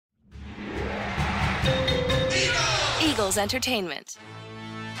Eagles Entertainment.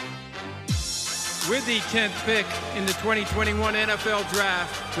 With the 10th pick in the 2021 NFL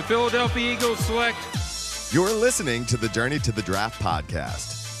Draft, the Philadelphia Eagles select... You're listening to the Journey to the Draft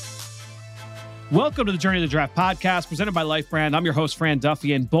podcast. Welcome to the Journey to the Draft podcast, presented by Life Brand. I'm your host, Fran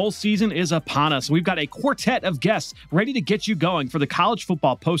Duffy, and bowl season is upon us. We've got a quartet of guests ready to get you going for the college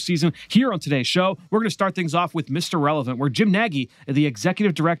football postseason. Here on today's show, we're going to start things off with Mr. Relevant, where Jim Nagy, the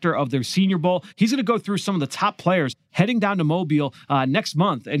executive director of their Senior Bowl, he's going to go through some of the top players heading down to Mobile next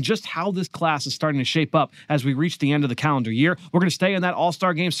month and just how this class is starting to shape up as we reach the end of the calendar year. We're going to stay in that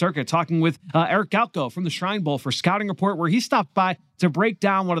all-star game circuit, talking with Eric Galko from the Shrine Bowl for Scouting Report, where he stopped by to break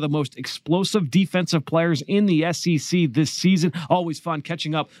down one of the most explosive defensive players in the SEC this season. Always fun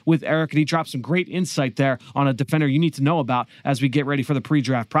catching up with Eric, and he dropped some great insight there on a defender you need to know about as we get ready for the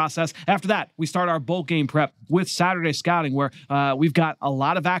pre-draft process. After that, we start our bowl game prep with Saturday Scouting, where we've got a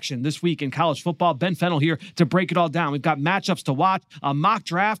lot of action this week in college football. Ben Fennell here to break it all down. We've got matchups to watch, a mock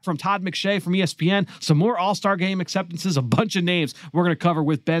draft from Todd McShay from ESPN, some more all-star game acceptances, a bunch of names we're going to cover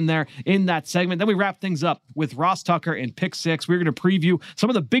with Ben there in that segment. Then we wrap things up with Ross Tucker and Pick Six. We're going to preview some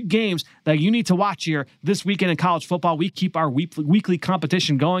of the big games that you need to watch here this weekend in college football. We keep our weekly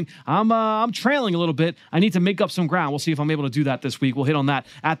competition going. I'm trailing a little bit. I need to make up some ground. We'll see if I'm able to do that this week. We'll hit on that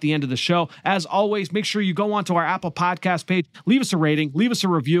at the end of the show. As always, make sure you go onto our Apple Podcast page, leave us a rating, leave us a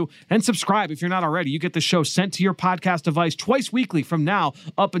review, and subscribe if you're not already. You get the show sent to your podcast device twice weekly from now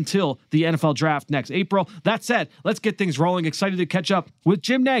up until the NFL Draft next April. That said, let's get things rolling. Excited to catch up with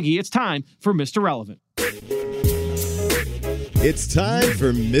Jim Nagy. It's time for Mr. Relevant. It's time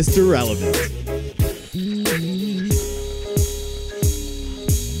for Mr. Relevant.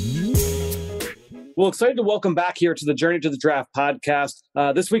 Well, excited to welcome back here to the Journey to the Draft podcast.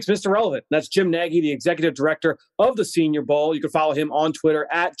 This week's Mr. Relevant. That's Jim Nagy, the executive director of the Senior Bowl. You can follow him on Twitter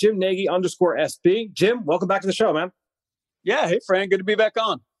at JimNagy_SB. Jim, welcome back to the show, man. Yeah. Hey, Fran. Good to be back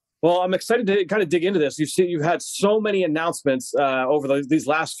on. Well, I'm excited to kind of dig into this. You've had so many announcements over these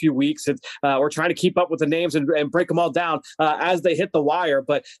last few weeks. We're trying to keep up with the names and break them all down as they hit the wire.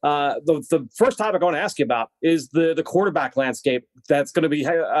 But the first topic I want to ask you about is the quarterback landscape that's going to be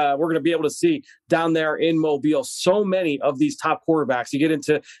we're going to be able to see down there in Mobile. So many of these top quarterbacks. You get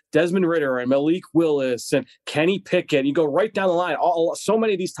into Desmond Ridder and Malik Willis and Kenny Pickett. You go right down the line. So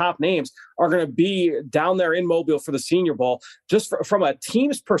many of these top names are going to be down there in Mobile for the Senior Bowl. Just from a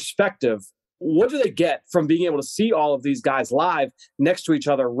team's perspective, what do they get from being able to see all of these guys live next to each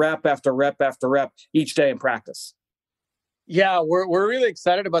other, rep after rep after rep each day in practice? Yeah, we're really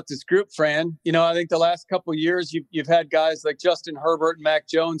excited about this group, Fran. You know, I think the last couple of years you've had guys like Justin Herbert and Mac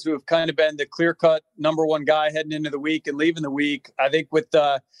Jones who have kind of been the clear-cut number one guy heading into the week and leaving the week. I think with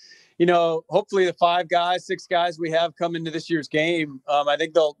hopefully the 6 guys we have come into this year's game, I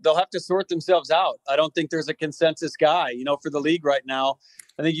think they'll have to sort themselves out. I don't think there's a consensus guy, for the league right now.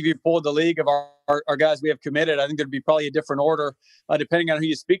 I think if you pulled the league of our guys we have committed, I think there'd be probably a different order depending on who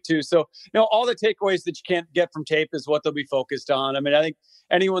you speak to. So, all the takeaways that you can't get from tape is what they'll be focused on. I mean, I think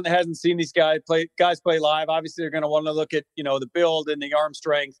anyone that hasn't seen these guys play live, obviously they're going to want to look at, the build and the arm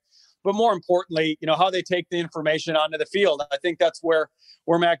strength. But more importantly, how they take the information onto the field. I think that's where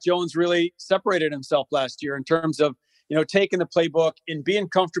Mac Jones really separated himself last year in terms of, taking the playbook and being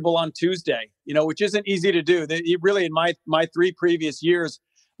comfortable on Tuesday, which isn't easy to do. He really, in my 3 previous years,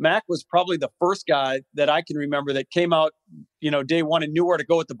 Mac was probably the first guy that I can remember that came out, day one and knew where to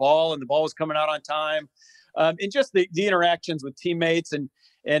go with the ball, and the ball was coming out on time. And just the interactions with teammates and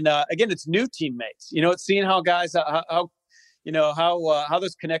again, it's new teammates. It's seeing how guys how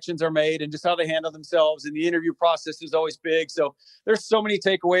those connections are made and just how they handle themselves. And the interview process is always big. So there's so many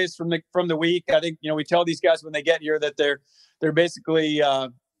takeaways from the week. I think, we tell these guys when they get here that they're basically,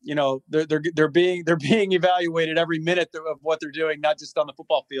 they're being evaluated every minute of what they're doing, not just on the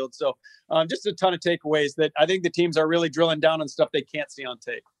football field. So just a ton of takeaways that I think the teams are really drilling down on stuff they can't see on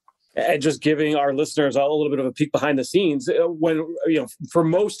tape. And just giving our listeners a little bit of a peek behind the scenes when, for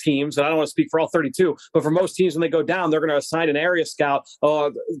most teams, and I don't want to speak for all 32, but for most teams, when they go down, they're going to assign an area scout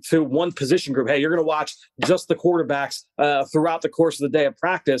to one position group. Hey, you're going to watch just the quarterbacks throughout the course of the day of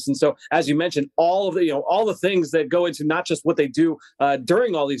practice. And so, as you mentioned, all the things that go into not just what they do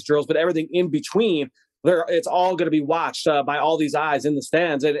during all these drills, but everything in between. It's all going to be watched by all these eyes in the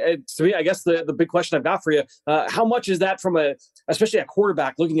stands. And to me, I guess the big question I've got for you, how much is that from especially a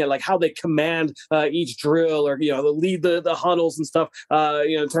quarterback looking at like how they command each drill or, lead the huddles and stuff,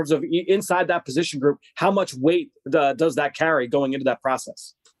 in terms of inside that position group, how much weight does that carry going into that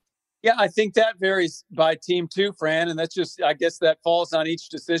process? Yeah, I think that varies by team too, Fran. And that's just, I guess that falls on each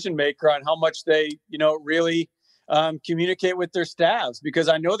decision maker on how much they, really communicate with their staffs, because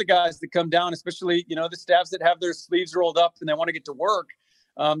I know the guys that come down, especially, the staffs that have their sleeves rolled up and they want to get to work.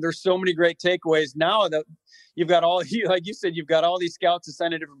 There's so many great takeaways now that you've got like you said, you've got all these scouts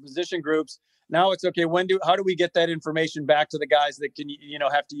assigned to different position groups. Now it's okay. How do we get that information back to the guys that can,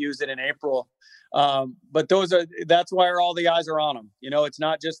 have to use it in April? But that's why all the eyes are on them. It's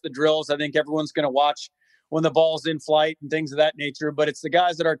not just the drills. I think everyone's going to watch when the ball's in flight and things of that nature, but it's the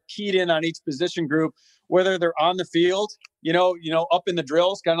guys that are keyed in on each position group, whether they're on the field, up in the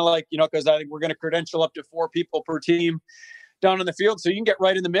drills, kind of like, because I think we're going to credential up to 4 people per team down in the field. So you can get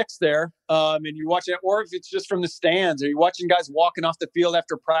right in the mix there. And you're watching it, or if it's just from the stands, or you're watching guys walking off the field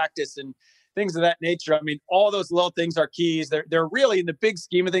after practice and things of that nature. I mean, all those little things are keys. They're really, in the big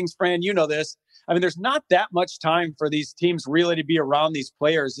scheme of things, Fran, this. I mean, there's not that much time for these teams really to be around these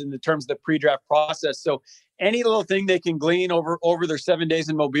players in the terms of the pre-draft process. So any little thing they can glean over their 7 days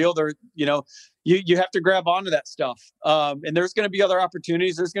in Mobile, you have to grab onto that stuff. And there's going to be other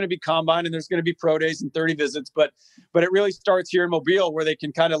opportunities. There's going to be combine, and there's going to be pro days and 30 visits. But it really starts here in Mobile, where they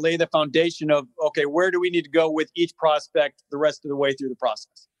can kind of lay the foundation of, okay, where do we need to go with each prospect the rest of the way through the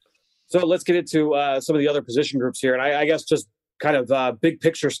process? So let's get into some of the other position groups here. And I guess just kind of big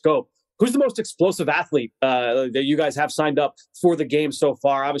picture scope. Who's the most explosive athlete that you guys have signed up for the game so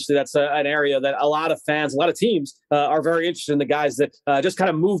far? Obviously, that's an area that a lot of fans, a lot of teams are very interested in, the guys that just kind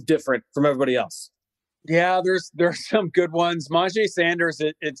of move different from everybody else. Yeah, there's some good ones. Myjai Sanders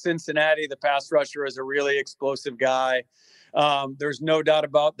at Cincinnati, the pass rusher, is a really explosive guy. There's no doubt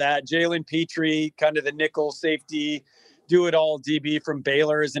about that. Jalen Petrie, kind of the nickel safety, do-it-all DB from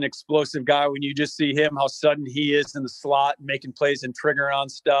Baylor, is an explosive guy. When you just see him, how sudden he is in the slot, making plays and triggering on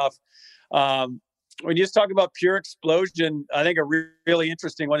stuff. When you just talk about pure explosion, I think a really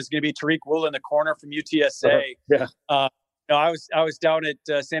interesting one is going to be Tariq Woolen, the corner from UTSA. Yeah. I was down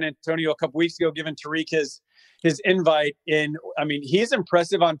at San Antonio a couple weeks ago, giving Tariq his invite. And I mean, he's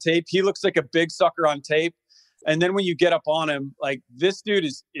impressive on tape. He looks like a big sucker on tape. And then when you get up on him, like, this dude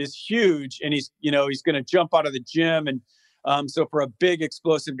is huge, and he's going to jump out of the gym. And so for a big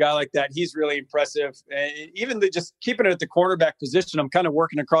explosive guy like that, he's really impressive. And even just keeping it at the cornerback position, I'm kind of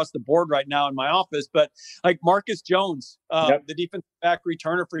working across the board right now in my office, but like Marcus Jones, the defensive back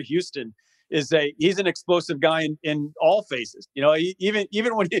returner for Houston, he's an explosive guy in all phases.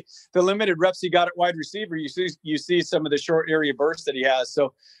 Even when the limited reps he got at wide receiver, you see some of the short area bursts that he has.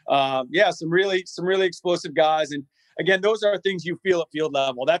 So some really explosive guys. And again, those are things you feel at field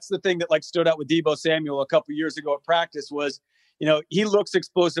level. That's the thing that stood out with Deebo Samuel a couple years ago at practice was, he looks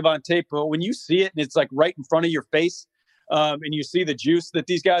explosive on tape, but when you see it and it's like right in front of your face, and you see the juice that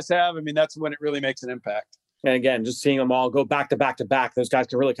these guys have, I mean, that's when it really makes an impact. And again, just seeing them all go back to back to back, those guys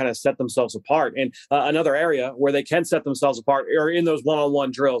can really kind of set themselves apart. And another area where they can set themselves apart are in those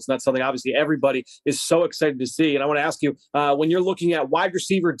one-on-one drills. And that's something obviously everybody is so excited to see. And I want to ask you, when you're looking at wide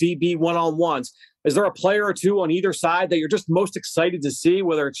receiver DB one-on-ones, is there a player or two on either side that you're just most excited to see,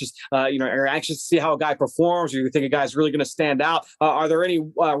 whether it's just, you're anxious to see how a guy performs, or you think a guy's really going to stand out? Are there any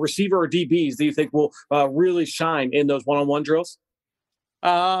receiver or DBs that you think will really shine in those one-on-one drills?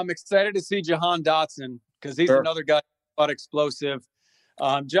 I'm excited to see Jahan Dotson, because he's another guy but explosive.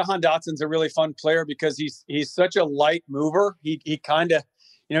 Jahan Dotson's a really fun player because he's such a light mover. He kind of,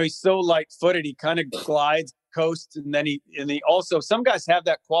 he's so light-footed. He kind of glides, coasts, and then he also, some guys have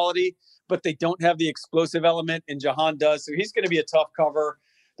that quality, but they don't have the explosive element, and Jahan does. So he's going to be a tough cover.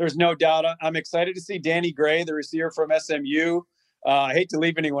 There's no doubt. I'm excited to see Danny Gray, the receiver from SMU. I hate to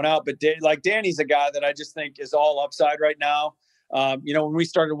leave anyone out, but Danny's a guy that I just think is all upside right now. When we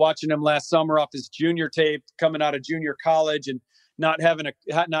started watching him last summer off his junior tape, coming out of junior college and not having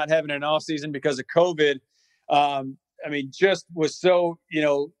an off season because of COVID, just was so,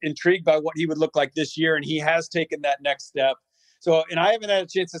 intrigued by what he would look like this year. And he has taken that next step. So, and I haven't had a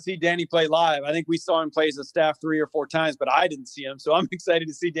chance to see Danny play live. I think we saw him play as a staff 3 or 4 times, but I didn't see him. So I'm excited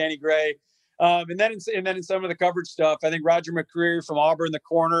to see Danny Gray. And then in some of the coverage stuff, I think Roger McCreary from Auburn, the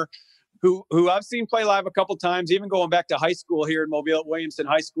corner, who I've seen play live a couple times, even going back to high school here in Mobile at Williamson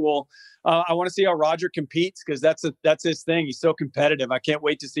High School. I want to see how Roger competes, because that's his thing. He's so competitive. I can't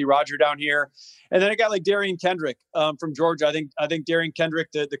wait to see Roger down here. And then a guy like Darian Kendrick from Georgia. I think Darian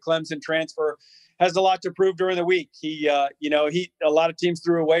Kendrick, the Clemson transfer, has a lot to prove during the week. A lot of teams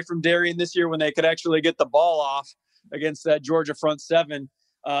threw away from Darian this year when they could actually get the ball off against that Georgia front seven.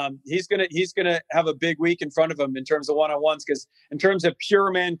 He's gonna have a big week in front of him in terms of one-on-ones, because in terms of pure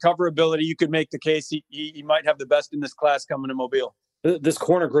man coverability, you could make the case he might have the best in this class coming to Mobile. this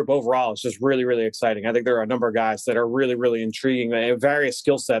corner group overall is just really, really exciting. I think there are a number of guys that are really, really intriguing and various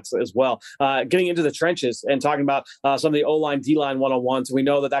skill sets as well. Getting into the trenches and talking about some of the O-line, D-line one-on-ones, we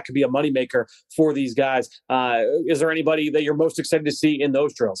know that could be a moneymaker for these guys. Is there anybody that you're most excited to see in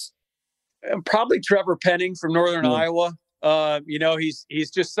those drills? Probably Trevor Penning from Northern Iowa.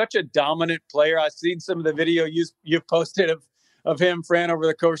 He's just such a dominant player. I've seen some of the video you've posted of him, Fran, over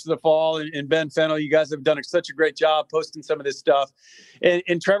the course of the fall, and Ben Fennell. You guys have done such a great job posting some of this stuff.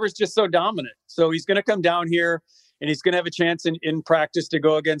 And Trevor's just so dominant. So he's going to come down here, and he's going to have a chance in practice to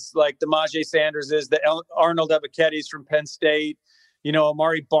go against like the Majay Sanderses, the Arnold Ebiketis from Penn State,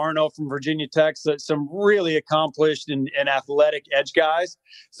 Amari Barno from Virginia Tech, so some really accomplished and athletic edge guys.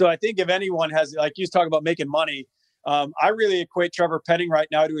 So I think if anyone has, like you talk about making money, I really equate Trevor Penning right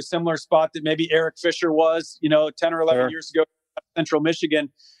now to a similar spot that maybe Eric Fisher was, 10 or 11 years ago. Central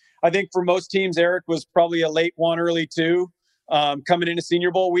Michigan. I think for most teams, Eric was probably a late 1, early 2, coming into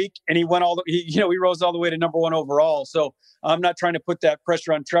Senior Bowl week, and he rose all the way to number 1 overall. So I'm not trying to put that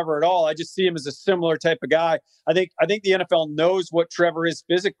pressure on Trevor at all. I just see him as a similar type of guy. I think the NFL knows what Trevor is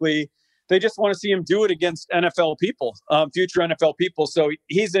physically. They just want to see him do it against NFL people, future NFL people. So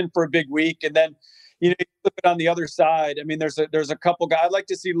he's in for a big week, and then. You look at on the other side. I mean, there's a couple guys. I'd like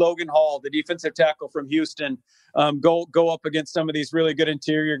to see Logan Hall, the defensive tackle from Houston, go up against some of these really good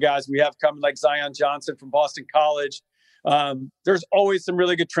interior guys we have coming, like Zion Johnson from Boston College. There's always some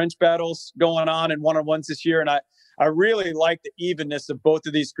really good trench battles going on and one-on-ones this year, and I really like the evenness of both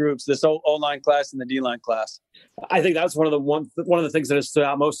of these groups, this O-line class and the D-line class. I think that's one of the things that has stood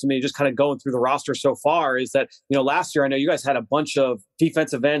out most to me, just kind of going through the roster so far, is that, last year I know you guys had a bunch of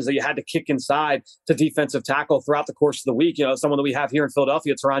defensive ends that you had to kick inside to defensive tackle throughout the course of the week. Someone that we have here in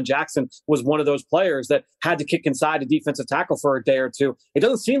Philadelphia, Teron Jackson, was one of those players that had to kick inside to defensive tackle for a day or two. It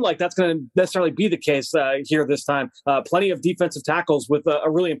doesn't seem like that's going to necessarily be the case here this time. Plenty of defensive tackles with a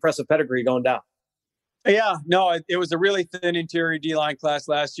really impressive pedigree going down. Yeah, no, it was a really thin interior D-line class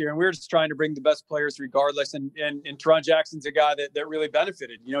last year, and we were just trying to bring the best players regardless. And Teron Jackson's a guy that really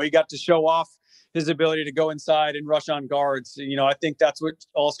benefited. He got to show off his ability to go inside and rush on guards. I think that's what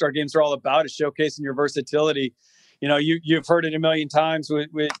all-star games are all about, is showcasing your versatility. You've heard it a million times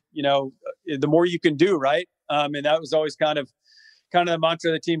with the more you can do, right? And that was always kind of the mantra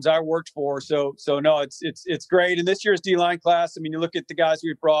of the teams I worked for. So no, it's great. And this year's D-line class, I mean, you look at the guys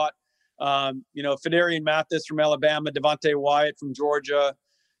we brought. Fedarian Mathis from Alabama, Devontae Wyatt from Georgia,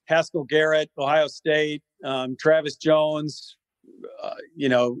 Haskell Garrett, Ohio State, Travis Jones,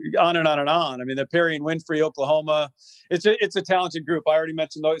 on and on and on. I mean, the Perrion Winfrey, Oklahoma. It's a talented group. I already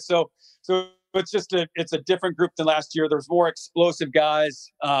mentioned those. So it's a different group than last year. There's more explosive guys.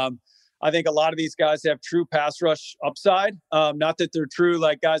 I think a lot of these guys have true pass rush upside. Not that they're true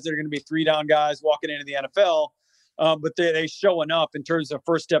like guys that are going to be 3-down guys walking into the NFL. But they show enough in terms of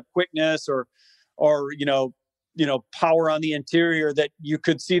first step quickness or power on the interior that you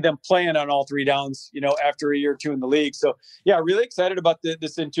could see them playing on all 3 downs, after a year or 2 in the league. So yeah, really excited about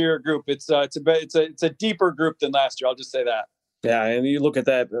this interior group. It's a deeper group than last year. I'll just say that. Yeah, and you look at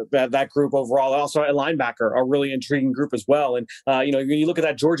that group overall, also a linebacker, a really intriguing group as well. And, you look at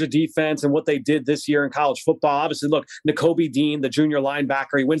that Georgia defense and what they did this year in college football. Obviously, look, Nakobe Dean, the junior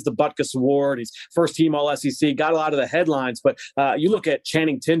linebacker, he wins the Butkus Award. He's first team All-SEC, got a lot of the headlines. But you look at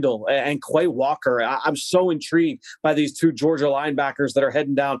Channing Tindall and Quay Walker. I'm so intrigued by these 2 Georgia linebackers that are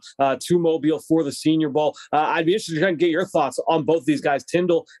heading down to Mobile for the Senior Bowl. I'd be interested to kind of get your thoughts on both these guys,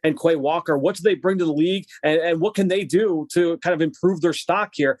 Tindall and Quay Walker. What do they bring to the league, and what can they do to kind of improve their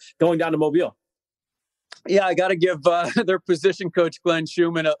stock here going down to Mobile? Yeah, I got to give their position coach, Glenn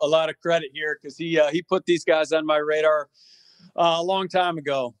Schumann, a lot of credit here, because he put these guys on my radar a long time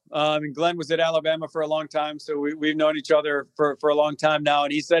ago. And Glenn was at Alabama for a long time, so we've known each other for a long time now.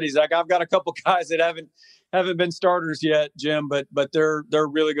 And he's like, I've got a couple guys that haven't been starters yet, Jim, but they're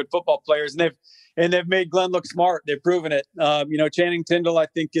really good football players, and they've made Glenn look smart. They've proven it. Channing Tindall, I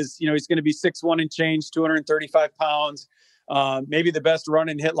think, is he's going to be 6'1" and change, 235 pounds. Maybe the best run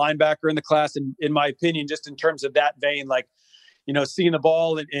and hit linebacker in the class, in my opinion, just in terms of that vein, like, seeing the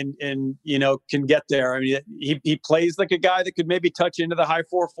ball and can get there. I mean, he plays like a guy that could maybe touch into the high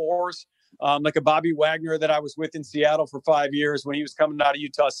 4.4s, like a Bobby Wagner that I was with in Seattle for 5 years when he was coming out of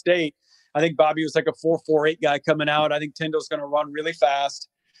Utah State. I think Bobby was like a 4.48 guy coming out. I think Tindall's going to run really fast.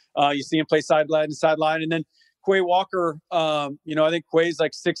 You see him play sideline to sideline. And then Quay Walker, I think Quay's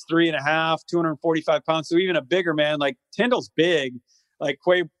like 6'3.5", 245 pounds. So even a bigger man, like Tindall's big. Like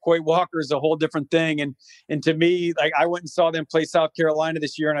Quay Walker is a whole different thing. And to me, like, I went and saw them play South Carolina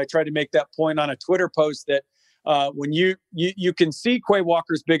this year, and I tried to make that point on a Twitter post that when you can see Quay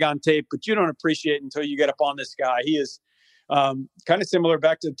Walker's big on tape, but you don't appreciate it until you get up on this guy. He is Kind of similar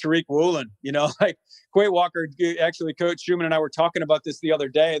back to Tariq Woolen, like Quay Walker. Actually, Coach Schumann and I were talking about this the other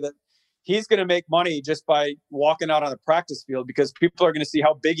day, that he's going to make money just by walking out on the practice field, because people are going to see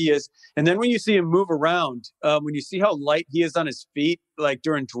how big he is. And then when you see him move around, when you see how light he is on his feet, like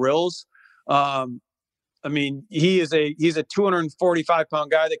during drills, he's a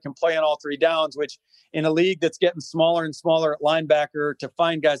 245-pound guy that can play on all three downs, which in a league that's getting smaller and smaller at linebacker, to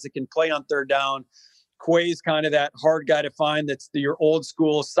find guys that can play on third down, Quay's kind of that hard guy to find. That's your old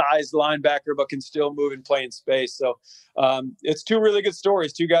school sized linebacker, but can still move and play in space. So it's two really good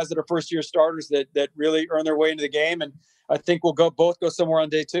stories. Two guys that are first year starters that really earn their way into the game. And I think we'll both go somewhere on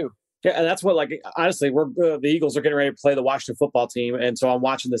day two. Yeah, and that's what, honestly, the Eagles are getting ready to play the Washington football team. And so I'm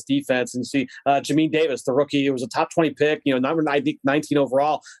watching this defense and see Jamin Davis, the rookie. It was a top 20 pick, number 19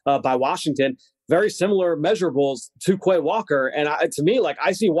 overall by Washington. Very similar measurables to Quay Walker. And to me,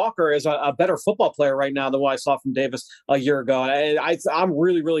 I see Walker as a better football player right now than what I saw from Davis a year ago. And I'm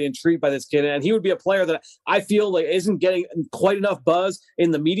really, really intrigued by this kid. And he would be a player that I feel like isn't getting quite enough buzz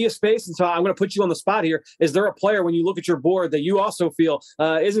in the media space. And so I'm going to put you on the spot here. Is there a player, when you look at your board, that you also feel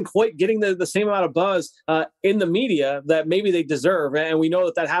isn't quite getting the same amount of buzz in the media that maybe they deserve? And we know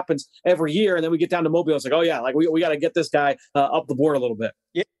that happens every year. And then we get down to Mobile. It's like, oh, yeah, we got to get this guy up the board a little bit.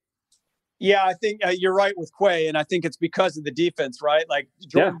 Yeah, I think you're right with Quay, and I think it's because of the defense, right? Like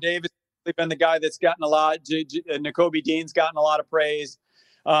Jordan Davis has been the guy that's gotten a lot. Nakobe Dean's gotten a lot of praise,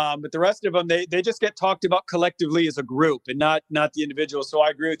 but the rest of them, they just get talked about collectively as a group and not the individual. So I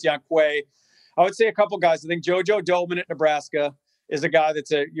agree with you on Quay. I would say a couple guys. I think JoJo Domann at Nebraska is a guy that's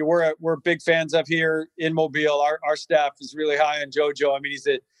we're big fans of here in Mobile. Our staff is really high on JoJo. I mean, he's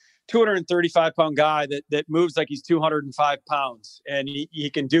a 235-pound guy that moves like he's 205 pounds, and he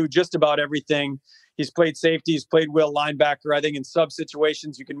can do just about everything. He's played safety. He's played will linebacker. I think in sub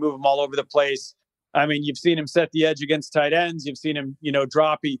situations, you can move him all over the place. I mean, you've seen him set the edge against tight ends. You've seen him,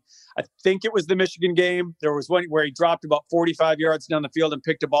 drop. I think it was the Michigan game. There was one where he dropped about 45 yards down the field and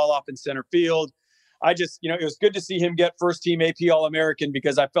picked a ball off in center field. It was good to see him get first team AP All-American,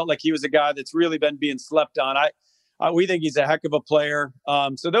 because I felt like he was a guy that's really been being slept on. We think he's a heck of a player.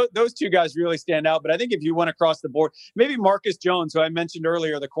 So those two guys really stand out. But I think if you went across the board, maybe Marcus Jones, who I mentioned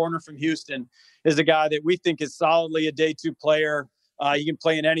earlier, the corner from Houston, is a guy that we think is solidly a day two player. He can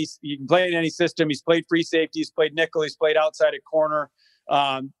play in any system. He's played free safety. He's played nickel. He's played outside at corner.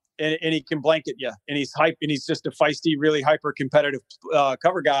 And he can blanket you. And he's hype. And he's just a feisty, really hyper competitive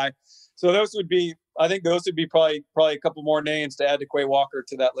cover guy. So I think those would be probably a couple more names to add to Quay Walker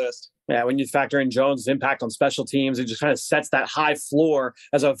to that list. Yeah, when you factor in Jones' impact on special teams, it just kind of sets that high floor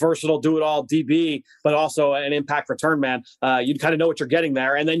as a versatile do-it-all DB, but also an impact return man. You kind of know what you're getting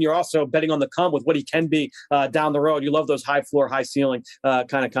there. And then you're also betting on the come with what he can be down the road. You love those high floor, high ceiling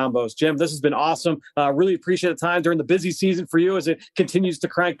kind of combos. Jim, this has been awesome. Really appreciate the time during the busy season for you as it continues to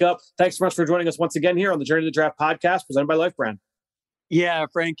crank up. Thanks so much for joining us once again here on the Journey to the Draft podcast presented by Life Brand. Yeah,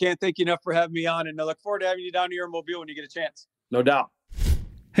 Frank, can't thank you enough for having me on, and I look forward to having you down here in Mobile when you get a chance. No doubt.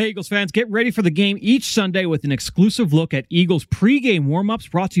 Hey, Eagles fans, get ready for the game each Sunday with an exclusive look at Eagles pregame warm-ups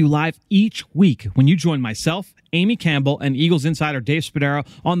brought to you live each week when you join myself, Amy Campbell, and Eagles insider Dave Spadaro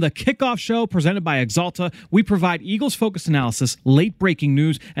on the Kickoff Show presented by Exalta. We provide Eagles-focused analysis, late-breaking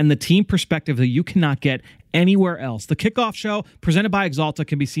news, and the team perspective that you cannot get anywhere else. The Kickoff Show, presented by Exalta,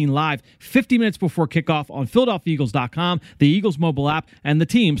 can be seen live 50 minutes before kickoff on PhiladelphiaEagles.com, the Eagles mobile app, and the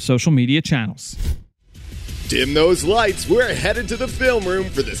team's social media channels. Dim those lights. We're headed to the film room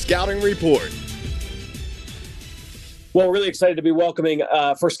for the Scouting Report. Well, we're really excited to be welcoming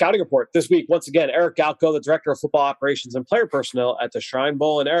for Scouting Report this week, once again, Eric Galko, the Director of Football Operations and Player Personnel at the Shrine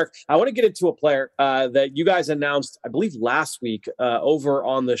Bowl. And Eric, I want to get into a player that you guys announced, I believe, last week over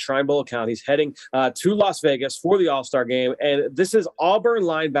on the Shrine Bowl account. He's heading to Las Vegas for the All-Star game. And this is Auburn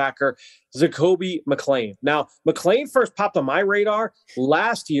linebacker Zakoby McClain. Now, McClain first popped on my radar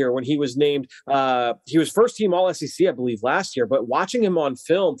last year when he was named. He was first team All-SEC, I believe, last year. But watching him on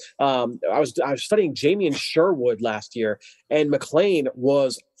film, I was studying Jamien Sherwood last year, and McClain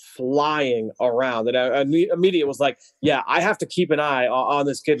was flying around. And I immediately was like, yeah, I have to keep an eye on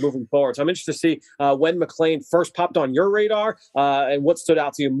this kid moving forward. So I'm interested to see when McClain first popped on your radar and what stood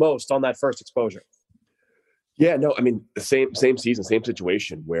out to you most on that first exposure. Yeah, no, I mean, the same season, same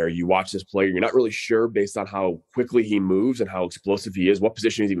situation where you watch this player, you're not really sure based on how quickly he moves and how explosive he is, what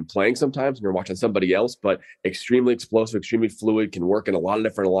position he's even playing sometimes when you're watching somebody else, but extremely explosive, extremely fluid, can work in a lot of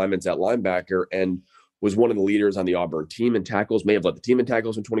different alignments at linebacker, and was one of the leaders on the Auburn team in tackles, may have led the team in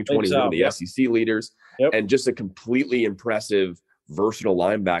tackles in 2020, one of the SEC leaders, and just a completely impressive, versatile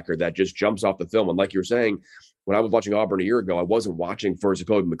linebacker that just jumps off the film. And like you were saying, when I was watching Auburn a year ago, I wasn't watching for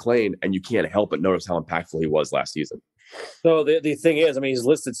Zakoby McClain, and you can't help but notice how impactful he was last season. So the thing is, I mean, he's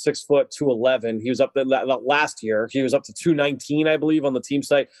listed 6'2", 211. He was up last year. He was up to 219, I believe, on the team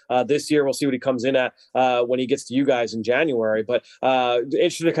site. This year, we'll see what he comes in at when he gets to you guys in January. But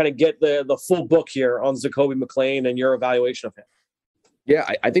interested to kind of get the full book here on Zakoby McClain and your evaluation of him. Yeah,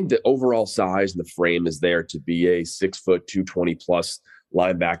 I think the overall size and the frame is there to be a 6 foot, 220 plus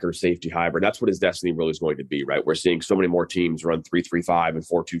linebacker safety hybrid. That's what his destiny really is going to be, right? We're seeing so many more teams run 3-3-5 and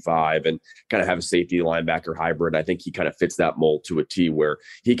 4-2-5 and kind of have a safety linebacker hybrid. I think he kind of fits that mold to a T, where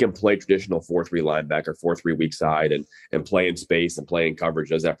he can play traditional 4-3 linebacker, 4-3 weak side, and play in space and play in coverage.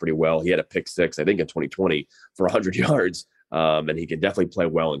 Does that pretty well. He had a pick six, I think, in 2020 for 100 yards. And he can definitely play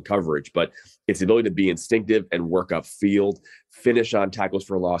well in coverage, but it's the ability to be instinctive and work upfield, finish on tackles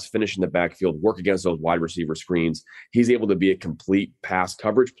for loss, finish in the backfield, work against those wide receiver screens. He's able to be a complete pass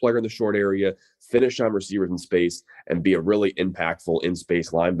coverage player in the short area, finish on receivers in space, and be a really impactful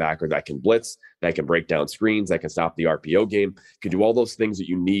in-space linebacker that can blitz, that can break down screens, that can stop the RPO game, can do all those things that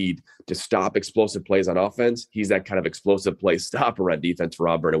you need to stop explosive plays on offense. He's that kind of explosive play stopper on defense for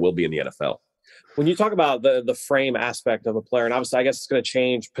Auburn and will be in the NFL. When you talk about the frame aspect of a player, and obviously I guess it's going to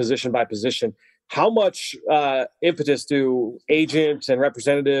change position by position, how much impetus do agents and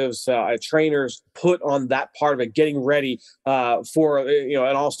representatives, trainers put on that part of it, getting ready for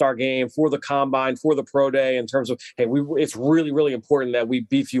an all-star game, for the combine, for the pro day, in terms of, hey, it's really, really important that we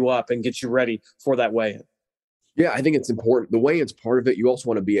beef you up and get you ready for that weigh-in? Yeah, I think it's important. The weigh-in's part of it. You also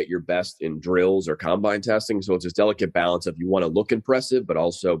want to be at your best in drills or combine testing. So it's this delicate balance of you want to look impressive, but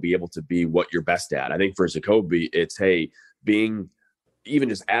also be able to be what you're best at. I think for Zakoby, it's, hey, being even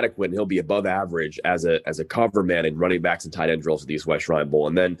just adequate, and he'll be above average as a cover man in running backs and tight end drills at the East West Shrine Bowl.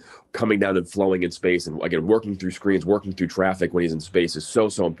 And then coming down and flowing in space, and again, working through screens, working through traffic when he's in space is so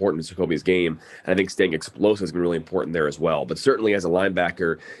important in Zakoby's game. And I think staying explosive is really important there as well. But certainly as a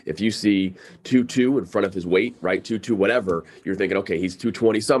linebacker, if you see 2-2 in front of his weight, right, 2-2 whatever, you're thinking, okay, he's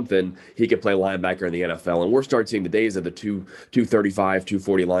 220 something, he could play linebacker in the NFL. And we're starting seeing the days of the 235,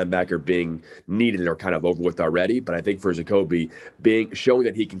 240 linebacker being needed are kind of over with already. But I think for Zakoby, showing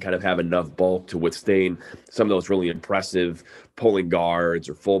that he can kind of have enough bulk to withstand some of those really impressive pulling guards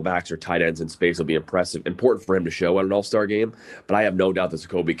or fullbacks or tight ends in space will be important for him to show at an all-star game. But I have no doubt that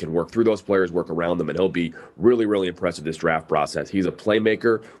Zakoby can work through those players, work around them, and he'll be really, really impressive this draft process. He's a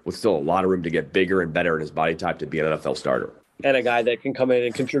playmaker with still a lot of room to get bigger and better in his body type to be an NFL starter. And a guy that can come in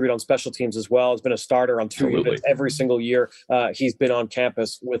and contribute on special teams as well. Has been a starter on 2 units every single year. He's been on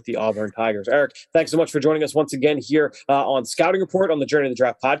campus with the Auburn Tigers. Eric, thanks so much for joining us once again here on Scouting Report on the Journey to the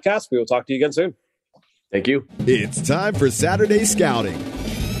Draft podcast. We will talk to you again soon. Thank you. It's time for Saturday Scouting.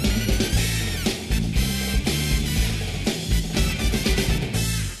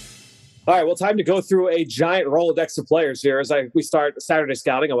 All right, well, time to go through a giant Rolodex of players here as we start Saturday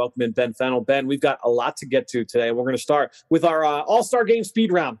Scouting. I welcome in Ben Fennell. Ben, we've got a lot to get to today. We're going to start with our All-Star Game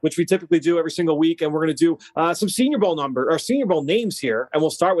speed round, which we typically do every single week, and we're going to do some Senior Bowl names here, and we'll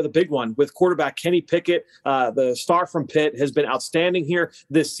start with a big one with quarterback Kenny Pickett. The star from Pitt has been outstanding here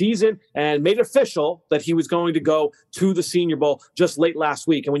this season and made it official that he was going to go to the Senior Bowl just late last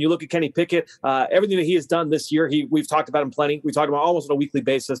week. And when you look at Kenny Pickett, everything that he has done this year, we've talked about him plenty. We talk about almost on a weekly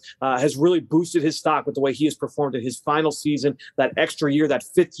basis, has really boosted his stock with the way he has performed in his final season. That extra year, that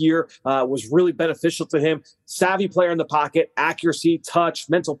fifth year, was really beneficial to him. Savvy player in the pocket, accuracy, touch,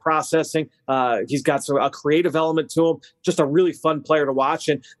 mental processing. He's got a creative element to him. Just a really fun player to watch.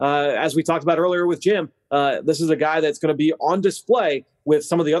 And as we talked about earlier with Jim, this is a guy that's going to be on display with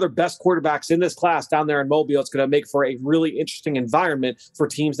some of the other best quarterbacks in this class down there in Mobile. It's going to make for a really interesting environment for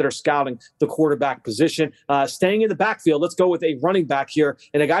teams that are scouting the quarterback position. Staying in the backfield, let's go with a running back here,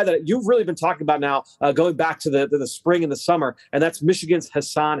 and a guy that you've really been talking about now, going back to the spring and the summer, and that's Michigan's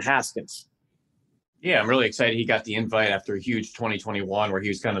Hassan Haskins. Yeah, I'm really excited he got the invite after a huge 2021 where he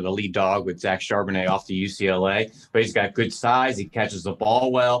was kind of the lead dog with Zach Charbonnet off to UCLA. But he's got good size. He catches the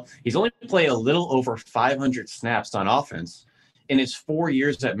ball well. He's only played a little over 500 snaps on offense in his 4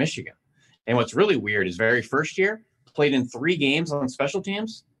 years at Michigan. And what's really weird is very first year, played in 3 games on special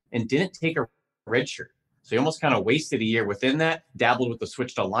teams and didn't take a red shirt. So he almost kind of wasted a year within that, dabbled with the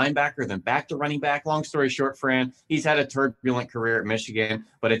switch to linebacker, then back to running back. Long story short, Fran, he's had a turbulent career at Michigan,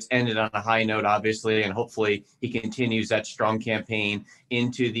 but it's ended on a high note, obviously, and hopefully he continues that strong campaign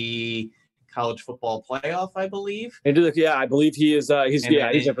into the college football playoff, I believe. I believe he is. He's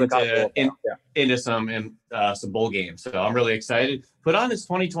in for the college football. Into some bowl games. So I'm really excited. Put on his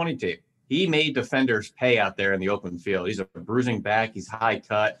 2020 tape. He made defenders pay out there in the open field. He's a bruising back. He's high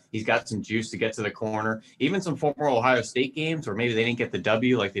cut. He's got some juice to get to the corner. Even some former Ohio State games where maybe they didn't get the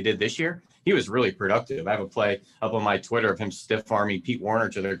W like they did this year, he was really productive. I have a play up on my Twitter of him stiff arming Pete Warner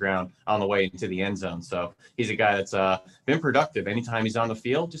to the ground on the way into the end zone. So he's a guy that's been productive anytime he's on the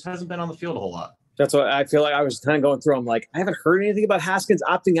field, just hasn't been on the field a whole lot. That's what I feel like. I was kind of going through. I'm like, I haven't heard anything about Haskins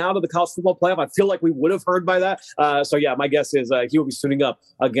opting out of the college football playoff. I feel like we would have heard by that. So yeah, my guess is he will be suiting up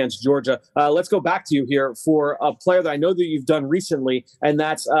against Georgia. Let's go back to you here for a player that I know that you've done recently, and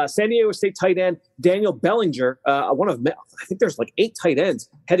that's San Diego State tight end Daniel Bellinger. I think there's like 8 tight ends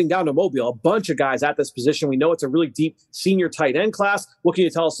heading down to Mobile. A bunch of guys at this position. We know it's a really deep senior tight end class. What can you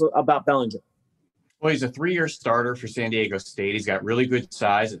tell us about Bellinger? Well, he's a 3-year starter for San Diego State. He's got really good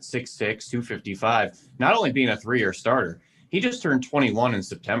size at 6'6", 255. Not only being a 3-year starter, he just turned 21 in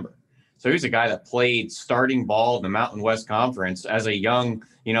September. So he's a guy that played starting ball in the Mountain West Conference as a young,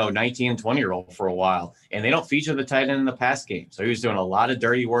 19 and 20-year-old for a while. And they don't feature the tight end in the pass game. So he was doing a lot of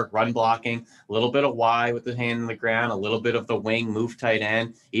dirty work, run blocking, a little bit of Y with the hand in the ground, a little bit of the wing, move tight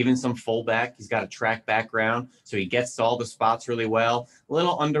end, even some fullback. He's got a track background, so he gets all the spots really well. A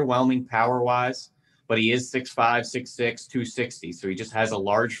little underwhelming power-wise, but he is 6'5", 6'6", 260. So he just has a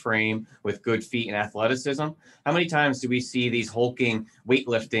large frame with good feet and athleticism. How many times do we see these hulking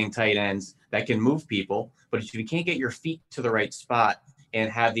weightlifting tight ends that can move people, but if you can't get your feet to the right spot and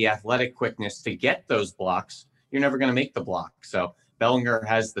have the athletic quickness to get those blocks, you're never going to make the block. So Bellinger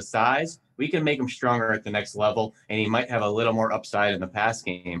has the size. We can make him stronger at the next level, and he might have a little more upside in the pass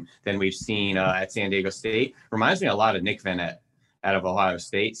game than we've seen at San Diego State. Reminds me a lot of Nick Vannett out of Ohio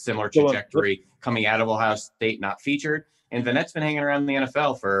State. Similar trajectory coming out of Ohio State, not featured. And Vannett's been hanging around the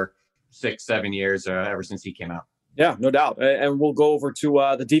NFL for 6-7 years ever since he came out. Yeah, no doubt. And we'll go over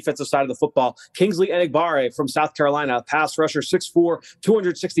to the defensive side of the football. Kingsley Enagbare from South Carolina, pass rusher, 6'4",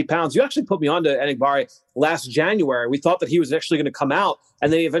 260 pounds. You actually put me on to Enagbare last January. We thought that he was actually going to come out,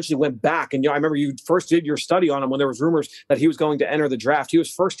 and then he eventually went back. And I remember you first did your study on him when there was rumors that he was going to enter the draft. He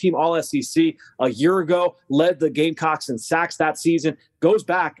was first-team All-SEC a year ago, led the Gamecocks in sacks that season, goes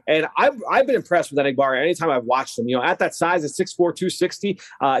back. And I've been impressed with Enagbare anytime I've watched him. At that size, at 6'4", 260,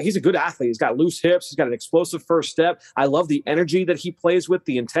 he's a good athlete. He's got loose hips. He's got an explosive first step. I love the energy that he plays with,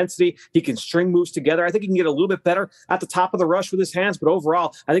 the intensity. He can string moves together. I think he can get a little bit better at the top of the rush with his hands, but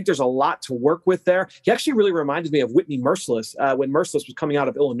overall, I think there's a lot to work with there. He actually really reminded me of Whitney Merciless when Merciless was coming out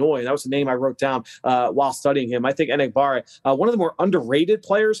of Illinois. That was the name I wrote down while studying him. I think Enagbare, one of the more underrated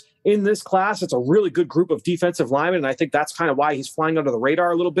players in this class. It's a really good group of defensive linemen, and I think that's kind of why he's flying under the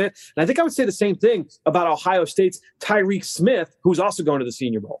radar a little bit. And I think I would say the same thing about Ohio State's Tyreek Smith, who's also going to the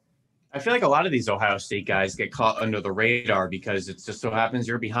Senior Bowl. I feel like a lot of these Ohio State guys get caught under the radar because it just so happens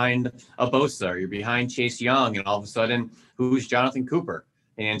you're behind a Bosa, or you're behind Chase Young, and all of a sudden, who's Jonathan Cooper?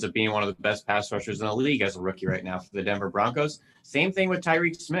 And ends up being one of the best pass rushers in the league as a rookie right now for the Denver Broncos. Same thing with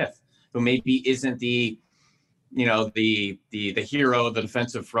Tyreek Smith, who maybe isn't the hero of the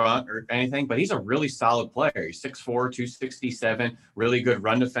defensive front or anything, but he's a really solid player. He's 6'4", 267, really good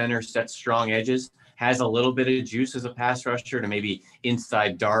run defender, sets strong edges, has a little bit of juice as a pass rusher to maybe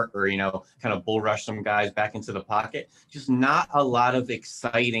inside dart or, kind of bull rush some guys back into the pocket. Just not a lot of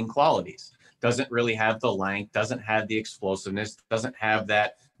exciting qualities. Doesn't really have the length, doesn't have the explosiveness, doesn't have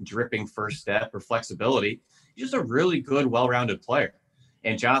that dripping first step or flexibility. He's just a really good, well-rounded player.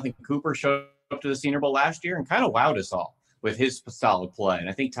 And Jonathan Cooper showed up to the Senior Bowl last year and kind of wowed us all with his solid play. And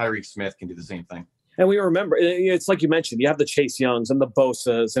I think Tyreek Smith can do the same thing. And we remember, it's like you mentioned, you have the Chase Youngs and the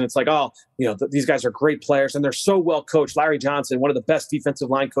Bosas, and it's like, these guys are great players, and they're so well coached. Larry Johnson, one of the best defensive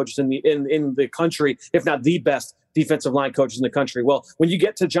line coaches in the country, if not the best defensive line coaches in the country. Well, when you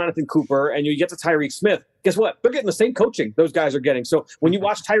get to Jonathan Cooper and you get to Tyreek Smith, guess what? They're getting the same coaching those guys are getting. So when you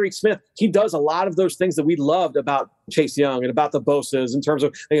watch Tyreek Smith, he does a lot of those things that we loved about Chase Young and about the Bosas in terms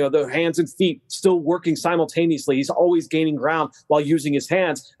of, the hands and feet still working simultaneously. He's always gaining ground while using his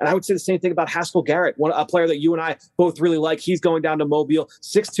hands. And I would say the same thing about Haskell Garrett, a player that you and I both really like. He's going down to Mobile,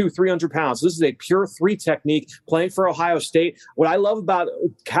 6'2", 300 pounds. So this is a pure 3 technique playing for Ohio State. What I love about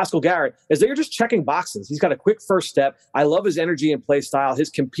Haskell Garrett is that you're just checking boxes. He's got a quick first step. I love his energy and play style. His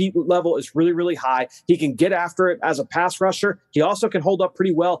compete level is really, really high. He can get after it as a pass rusher. He also can hold up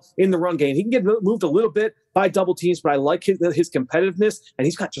pretty well in the run game. He can get moved a little bit by double teams, but I like his competitiveness, and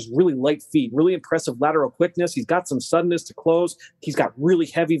he's got just really light feet, really impressive lateral quickness. He's got some suddenness to close. He's got really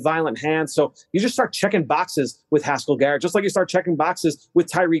heavy, violent hands. So you just start checking boxes with Haskell Garrett, just like you start checking boxes with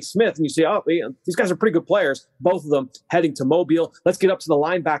Tyreek Smith, and you say, these guys are pretty good players, both of them heading to Mobile. Let's get up to the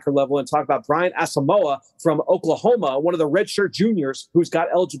linebacker level and talk about Brian Asamoah from Oklahoma, one of the redshirt juniors who's got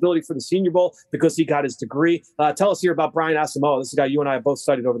eligibility for the Senior Bowl because he got his degree. Tell us here about Brian Asamoah. This is a guy you and I have both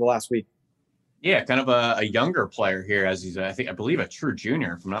studied over the last week. Yeah, kind of a younger player here, as he's, I believe a true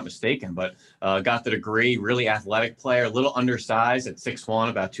junior, if I'm not mistaken, but got the degree, really athletic player, a little undersized at 6'1",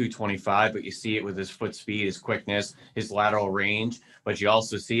 about 225, but you see it with his foot speed, his quickness, his lateral range, but you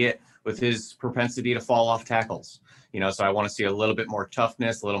also see it with his propensity to fall off tackles. So I want to see a little bit more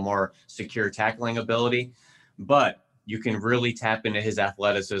toughness, a little more secure tackling ability, but you can really tap into his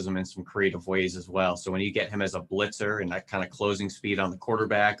athleticism in some creative ways as well. So when you get him as a blitzer and that kind of closing speed on the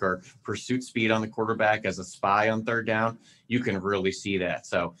quarterback or pursuit speed on the quarterback as a spy on third down, you can really see that.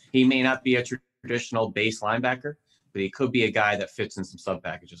 So he may not be a traditional base linebacker, but he could be a guy that fits in some sub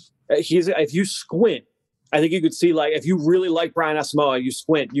packages. If you squint, I think you could see, like, if you really like Brian Asamoah, you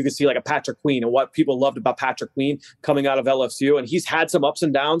squint, you could see like a Patrick Queen, and what people loved about Patrick Queen coming out of LSU. And he's had some ups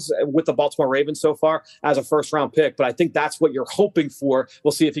and downs with the Baltimore Ravens so far as a first-round pick, but I think that's what you're hoping for.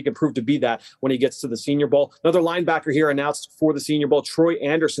 We'll see if he can prove to be that when he gets to the Senior Bowl. Another linebacker here announced for the Senior Bowl, Troy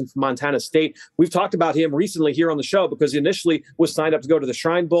Anderson from Montana State. We've talked about him recently here on the show because he initially was signed up to go to the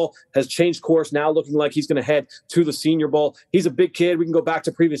Shrine Bowl, has changed course, now looking like he's going to head to the Senior Bowl. He's a big kid. We can go back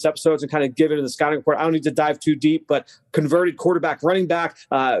to previous episodes and kind of give it in the scouting report. I don't need to dive too deep, but converted quarterback, running back.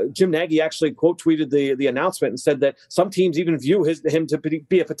 Jim Nagy actually quote tweeted the announcement and said that some teams even view him to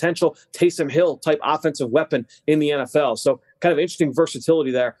be a potential Taysom Hill type offensive weapon in the NFL. So kind of interesting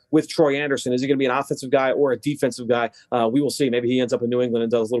versatility there with Troy Anderson. Is he going to be an offensive guy or a defensive guy? We will see. Maybe he ends up in New England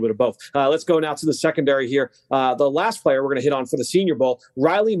and does a little bit of both. Let's go now to the secondary here. The last player we're going to hit on for the Senior Bowl,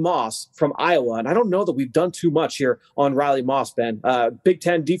 Riley Moss from Iowa. And I don't know that we've done too much here on Riley Moss, Ben. Big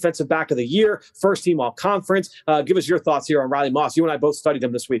Ten Defensive Back of the Year, first team all conference. Give us your thoughts here on Riley Moss. You and I both studied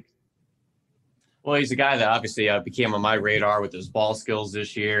him this week. Well, he's a guy that obviously became on my radar with his ball skills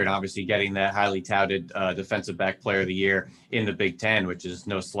this year and obviously getting that highly touted defensive back player of the year in the Big Ten, which is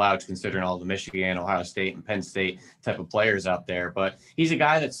no slouch considering all the Michigan, Ohio State, and Penn State type of players out there. But he's a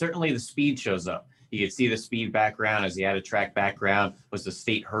guy that certainly the speed shows up. You could see the speed background as he had a track background, was the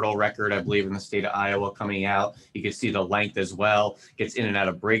state hurdle record, I believe, in the state of Iowa coming out. You could see the length as well, gets in and out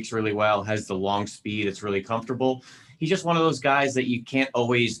of breaks really well, has the long speed. It's really comfortable. He's just one of those guys that you can't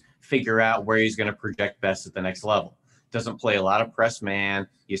always figure out where he's going to project best at the next level. Doesn't play a lot of press man.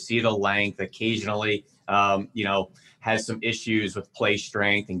 You see the length occasionally, has some issues with play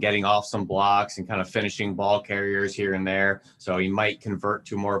strength and getting off some blocks and kind of finishing ball carriers here and there. So he might convert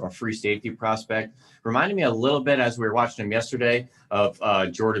to more of a free safety prospect. Reminded me a little bit, as we were watching him yesterday, of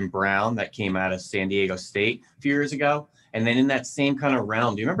Jordan Brown that came out of San Diego State a few years ago. And then in that same kind of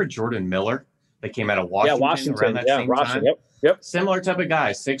realm, do you remember Jordan Miller that came out of Washington? Yeah, Washington. Around that same time? Yep. Similar type of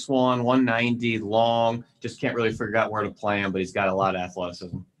guy, 6'1", 190, long, just can't really figure out where to play him, but he's got a lot of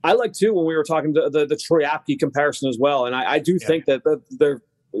athleticism. I like, too, when we were talking to the Troy Apke comparison as well, and I do think that they're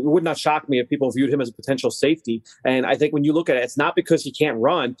it would not shock me if people viewed him as a potential safety. And I think when you look at it, it's not because he can't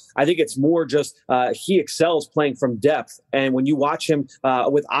run. I think it's more just he excels playing from depth. And when you watch him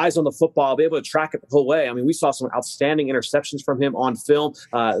with eyes on the football, be able to track it the whole way. I mean, we saw some outstanding interceptions from him on film.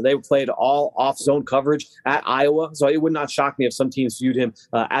 They played all off-zone coverage at Iowa. So it would not shock me if some teams viewed him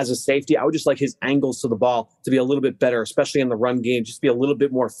as a safety. I would just like his angles to the ball to be a little bit better, especially in the run game, just be a little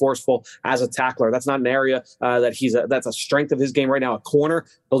bit more forceful as a tackler. That's not an area that's a strength of his game right now, a corner.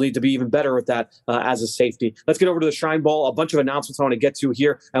 He'll need to be even better with that as a safety. Let's get over to the Shrine Bowl. A bunch of announcements I want to get to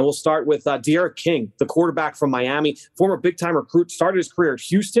here. And we'll start with D'Eriq King, the quarterback from Miami, former big-time recruit, started his career at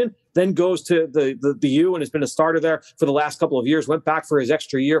Houston, then goes to the U and has been a starter there for the last couple of years, went back for his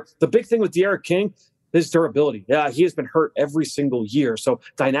extra year. The big thing with D'Eriq King, his durability. Yeah, he has been hurt every single year. So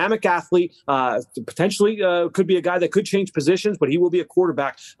dynamic athlete, potentially could be a guy that could change positions, but he will be a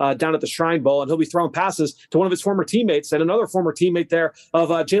quarterback down at the Shrine Bowl, and he'll be throwing passes to one of his former teammates and another former teammate there of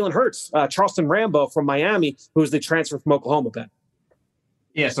Jalen Hurts, Charleston Rambo from Miami, who is the transfer from Oklahoma, Ben.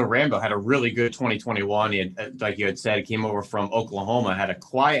 Yeah, so Rambo had a really good 2021. He had, like you had said, he came over from Oklahoma, had a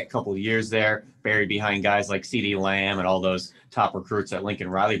quiet couple of years there, buried behind guys like CeeDee Lamb and all those top recruits that Lincoln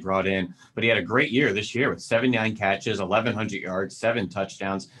Riley brought in. But he had a great year this year with 79 catches, 1,100 yards, 7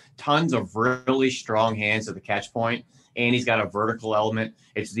 touchdowns, tons of really strong hands at the catch point, and he's got a vertical element.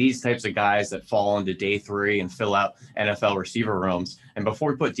 It's these types of guys that fall into day 3 and fill out NFL receiver rooms. And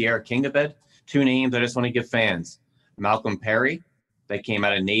before we put D'Eriq King to bed, 2 names I just want to give fans. Malcolm Perry, that came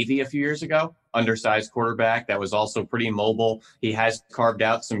out of Navy a few years ago, undersized quarterback that was also pretty mobile. He has carved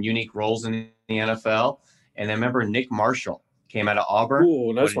out some unique roles in the NFL. And then remember Nick Marshall came out of Auburn.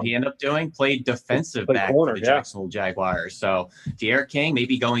 Ooh, nice. What did he end up doing? Played defensive back for the Jacksonville Jaguars. So D'Eriq King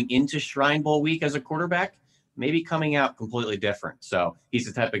maybe going into Shrine Bowl week as a quarterback, maybe coming out completely different. So he's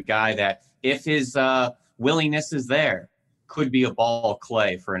the type of guy that if his willingness is there, could be a ball of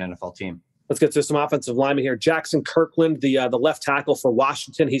clay for an NFL team. Let's get to some offensive linemen here. Jackson Kirkland, the left tackle for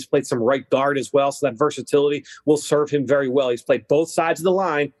Washington. He's played some right guard as well, so that versatility will serve him very well. He's played both sides of the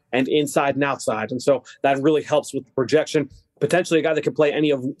line and inside and outside, and so that really helps with the projection. Potentially a guy that can play any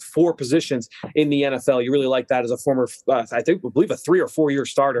of 4 positions in the NFL. You really like that as a former, I believe a 3 or 4 year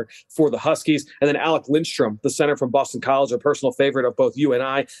starter for the Huskies. And then Alec Lindstrom, the center from Boston College, a personal favorite of both you and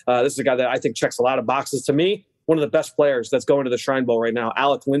I. This is a guy that I think checks a lot of boxes. To me, one of the best players that's going to the Shrine Bowl right now,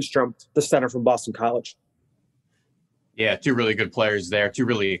 Alec Lindstrom, the center from Boston College. Yeah, 2 really good players there, 2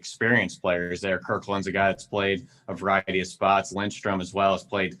 really experienced players there. Kirkland's a guy that's played a variety of spots. Lindstrom as well has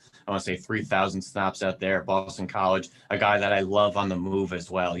played, I want to say, 3,000 snaps out there at Boston College. A guy that I love on the move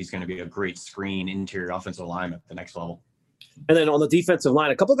as well. He's going to be a great screen interior offensive lineman at the next level. And then on the defensive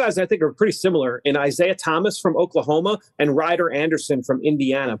line, a couple of guys I think are pretty similar in Isaiah Thomas from Oklahoma and Ryder Anderson from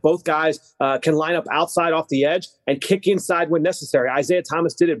Indiana. Both guys can line up outside off the edge and kick inside when necessary. Isaiah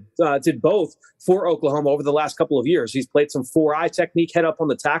Thomas did both for Oklahoma over the last couple of years. He's played some 4-eye technique, head up on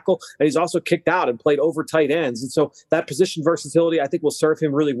the tackle, and he's also kicked out and played over tight ends. And so that position versatility, I think, will serve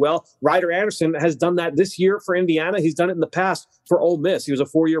him really well. Ryder Anderson has done that this year for Indiana. He's done it in the past for Ole Miss. He was a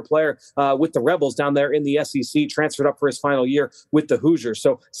 4-year player with the Rebels down there in the SEC, transferred up for his final year with the Hoosiers.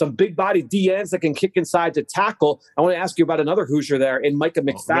 So some big body D ends that can kick inside to tackle. I want to ask you about another Hoosier there in Micah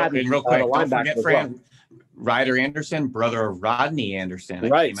McFadden. Real quick, don't forget, Fran, Ryder Anderson, brother of Rodney Anderson,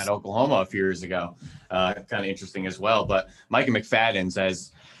 that came at Oklahoma a few years ago. Kind of interesting as well. But Micah McFadden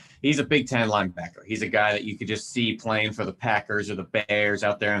says he's a Big Ten linebacker. He's a guy that you could just see playing for the Packers or the Bears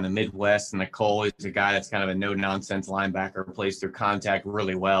out there in the Midwest. And Nicole is a guy that's kind of a no-nonsense linebacker, plays through contact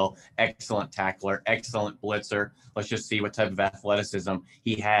really well, excellent tackler, excellent blitzer. Let's just see what type of athleticism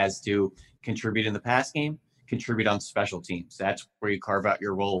he has to contribute in the pass game, contribute on special teams. That's where you carve out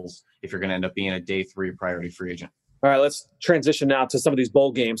your roles if you're going to end up being a day 3 priority free agent. All right, let's transition now to some of these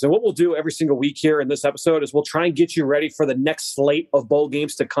bowl games. And what we'll do every single week here in this episode is we'll try and get you ready for the next slate of bowl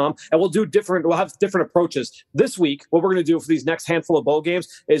games to come. And we'll have different approaches. This week, what we're going to do for these next handful of bowl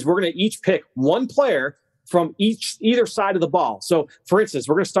games is we're going to each pick one player from either side of the ball. So, for instance,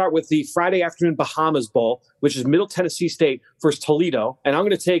 we're going to start with the Friday afternoon Bahamas Bowl, which is Middle Tennessee State versus Toledo. And I'm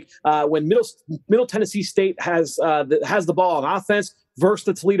going to take when Middle Tennessee State has the ball on offense versus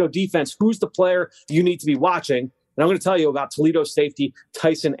the Toledo defense, who's the player you need to be watching? And I'm going to tell you about Toledo safety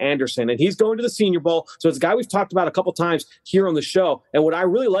Tycen Anderson. And he's going to the Senior Bowl. So it's a guy we've talked about a couple times here on the show. And what I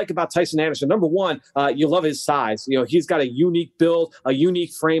really like about Tycen Anderson, number one, you love his size. You know, he's got a unique build, a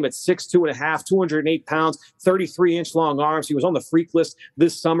unique frame at 6'2.5", 208 pounds, 33-inch long arms. He was on the freak list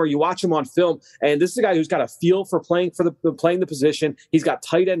this summer. You watch him on film, and this is a guy who's got a feel for playing the position. He's got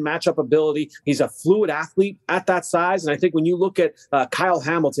tight end matchup ability. He's a fluid athlete at that size. And I think when you look at Kyle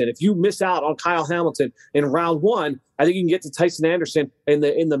Hamilton, if you miss out on Kyle Hamilton in round 1, I think you can get to Tycen Anderson in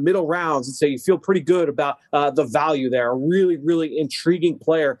the middle rounds and say you feel pretty good about the value there. A really, really intriguing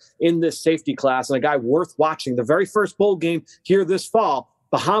player in this safety class and a guy worth watching. The very first bowl game here this fall,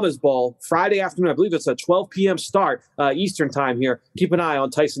 Bahamas Bowl, Friday afternoon. I believe it's a 12 p.m. start Eastern time here. Keep an eye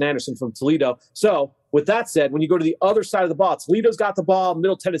on Tycen Anderson from Toledo. So with that said, when you go to the other side of the ball, Toledo's got the ball,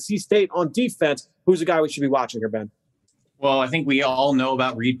 Middle Tennessee State on defense. Who's the guy we should be watching here, Ben? Well, I think we all know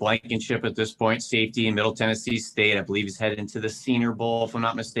about Reed Blankenship at this point, safety in Middle Tennessee State. I believe he's headed into the Senior Bowl, if I'm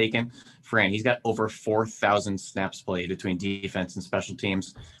not mistaken. Fran, he's got over 4,000 snaps played between defense and special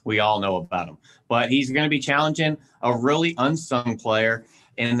teams. We all know about him. But he's going to be challenging a really unsung player,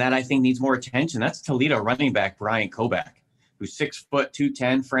 and that I think needs more attention. That's Toledo running back Brian Koback, who's 6 foot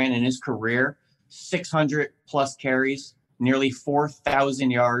 210, Fran, in his career, 600-plus carries, nearly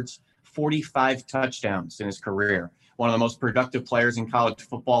 4,000 yards, 45 touchdowns in his career. One of the most productive players in college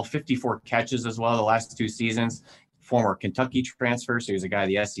football, 54 catches as well the last 2 seasons. Former Kentucky transfer, so he's a guy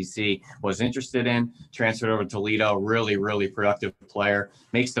the SEC was interested in, transferred over to Toledo, really, really productive player,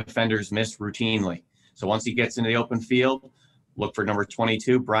 makes defenders miss routinely. So once he gets into the open field, look for number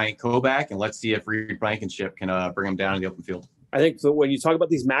 22, Brian Koback, and let's see if Reed Blankenship can bring him down in the open field. I think when you talk about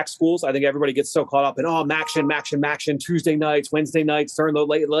these MAC schools, I think everybody gets so caught up in, MACtion, Tuesday nights, Wednesday nights, during the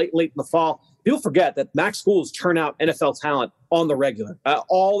late in the fall. People forget that MAC schools turn out NFL talent on the regular.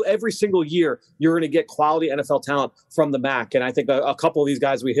 Every single year, you're going to get quality NFL talent from the MAC. And I think a couple of these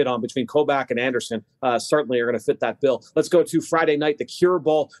guys we hit on between Koback and Anderson certainly are going to fit that bill. Let's go to Friday night, the Cure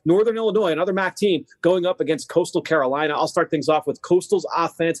Bowl. Northern Illinois, another MAC team going up against Coastal Carolina. I'll start things off with Coastal's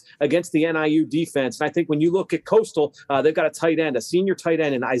offense against the NIU defense. And I think when you look at Coastal, they've got a tight end, a senior tight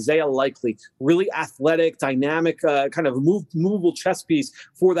end in Isaiah Likely. Really athletic, dynamic, kind of movable chess piece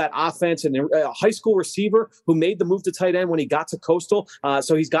for that offense. And a high school receiver who made the move to tight end when he got got to Coastal.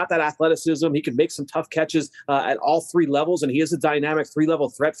 So he's got that athleticism. He can make some tough catches at all three levels, and he is a dynamic three-level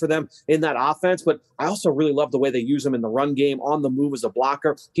threat for them in that offense. But I also really love the way they use him in the run game, on the move as a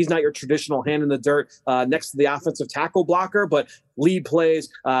blocker. He's not your traditional hand in the dirt next to the offensive tackle blocker, but lead plays,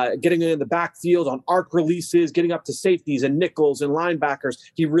 getting in the backfield on arc releases, getting up to safeties and nickels and linebackers.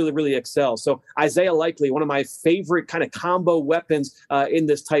 He really, really excels. So Isaiah Likely, one of my favorite kind of combo weapons in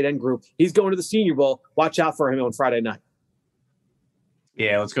this tight end group. He's going to the Senior Bowl. Watch out for him on Friday night.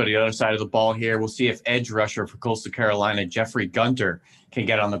 Yeah, let's go to the other side of the ball here. We'll see if edge rusher for Coastal Carolina, Jeffrey Gunter, can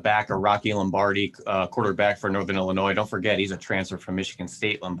get on the back of Rocky Lombardi, quarterback for Northern Illinois. Don't forget, he's a transfer from Michigan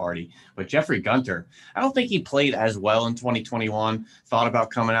State Lombardi. But Jeffrey Gunter, I don't think he played as well in 2021. Thought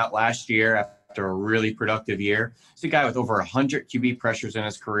about coming out last year after a really productive year. He's a guy with over 100 QB pressures in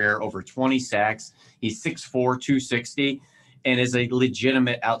his career, over 20 sacks. He's 6'4", 260, and is a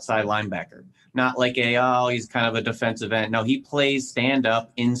legitimate outside linebacker. Not like he's kind of a defensive end. No, he plays stand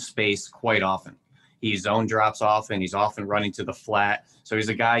up in space quite often. He zone drops often. He's often running to the flat. So he's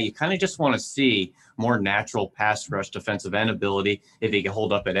a guy you kind of just want to see more natural pass rush defensive end ability if he can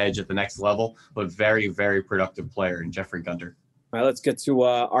hold up at edge at the next level, but very, very productive player in Jeffrey Gunter. All right, let's get to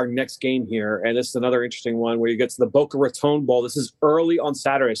our next game here. And this is another interesting one where you get to the Boca Raton Bowl. This is early on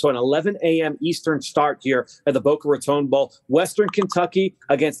Saturday. So an 11 a.m. Eastern start here at the Boca Raton Bowl. Western Kentucky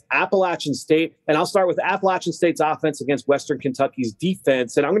against Appalachian State. And I'll start with Appalachian State's offense against Western Kentucky's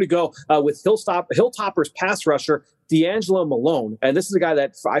defense. And I'm going to go with Hilltoppers pass rusher D'Angelo Malone. And this is a guy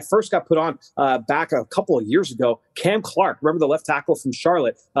that I first got put on back a couple of years ago. Cam Clark, remember the left tackle from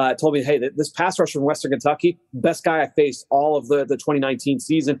Charlotte, told me, hey, this pass rusher from Western Kentucky, best guy I faced all of the 2019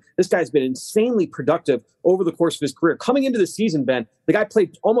 season. This guy's been insanely productive over the course of his career. Coming into the season, Ben, the guy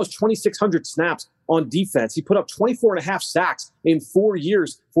played almost 2,600 snaps on defense. He put up 24 and a half sacks in 4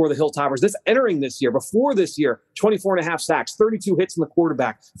 years for the Hilltoppers. Before this year, 24 and a half sacks, 32 hits in the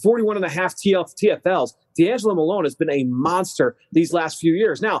quarterback, 41 and a half TFLs. D'Angelo Malone has been a monster these last few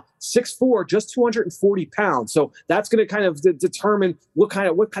years. Now, 6'4", just 240 pounds. So that's going to kind of determine what kind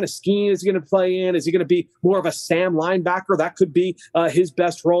of scheme is he going to play in. Is he going to be more of a Sam linebacker? That could be his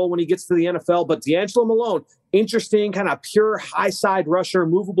best role when he gets to the NFL. But D'Angelo Malone, interesting, kind of pure high side rusher,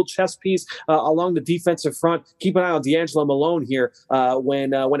 movable chess piece along the defensive front. Keep an eye on D'Angelo Malone here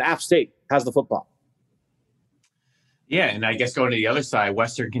when App State has the football. Yeah, and I guess going to the other side,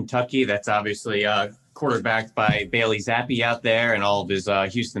 Western Kentucky, that's obviously quarterbacked by Bailey Zappi out there and all of his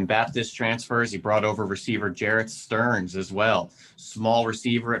Houston Baptist transfers. He brought over receiver Jarrett Stearns as well. Small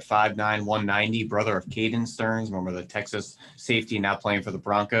receiver at 5'9", 190, brother of Caden Stearns, remember the Texas safety now playing for the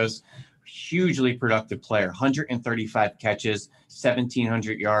Broncos. Hugely productive player, 135 catches,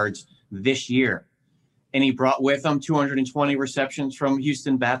 1,700 yards this year. And he brought with him 220 receptions from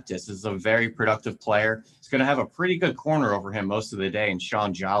Houston Baptist. This is a very productive player. He's going to have a pretty good corner over him most of the day, and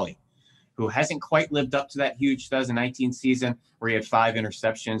Sean Jolly, who hasn't quite lived up to that huge 2019 season where he had 5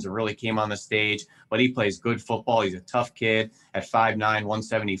 interceptions and really came on the stage, but he plays good football. He's a tough kid at 5'9",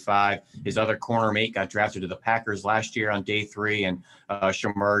 175. His other corner mate got drafted to the Packers last year on day 3, and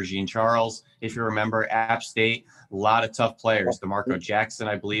Shamar Jean-Charles, if you remember, App State, a lot of tough players. DeMarco Jackson,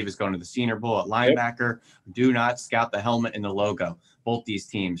 I believe, is going to the Senior Bowl at linebacker. Do not scout the helmet and the logo. Both these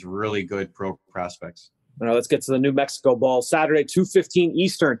teams, really good pro prospects. All right, let's get to the New Mexico Bowl. Saturday, 2:15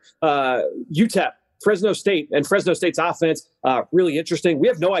 Eastern. UTEP, Fresno State, and Fresno State's offense, really interesting. We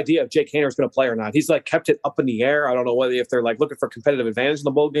have no idea if Jake Haener is going to play or not. He's kept it up in the air. I don't know if they're looking for competitive advantage in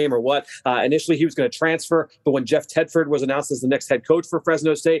the bowl game or what. Initially, he was going to transfer, but when Jeff Tedford was announced as the next head coach for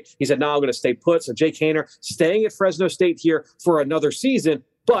Fresno State, he said, no, I'm going to stay put. So Jake Haener staying at Fresno State here for another season.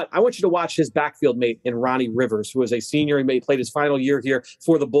 But I want you to watch his backfield mate in Ronnie Rivers, who is a senior. He played his final year here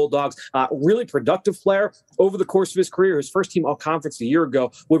for the Bulldogs. Really productive player over the course of his career. His first team all-conference a year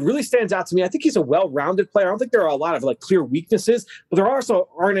ago. What really stands out to me, I think he's a well-rounded player. I don't think there are a lot of clear weaknesses, but there also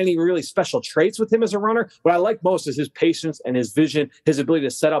aren't any really special traits with him as a runner. What I like most is his patience and his vision, his ability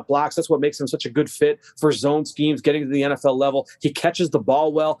to set up blocks. That's what makes him such a good fit for zone schemes, getting to the NFL level. He catches the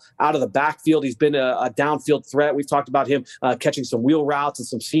ball well out of the backfield. He's been a downfield threat. We've talked about him catching some wheel routes and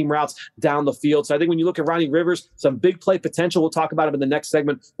some seam routes down the field. So I think when you look at Ronnie Rivers, some big play potential. We'll talk about him in the next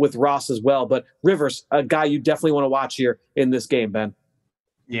segment with Ross as well. But Rivers, a guy you definitely want to watch here in this game, Ben.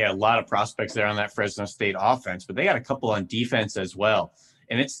 Yeah, a lot of prospects there on that Fresno State offense, but they got a couple on defense as well.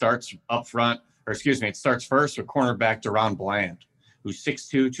 And it starts up front, it starts first with cornerback Deron Bland, who's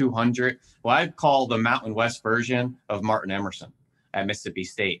 6'2", 200. Well, I'd call the Mountain West version of Martin Emerson at Mississippi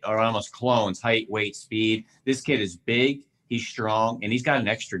State, or almost clones, height, weight, speed. This kid is big. He's strong, and he's got an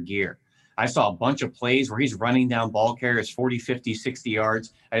extra gear. I saw a bunch of plays where he's running down ball carriers 40, 50, 60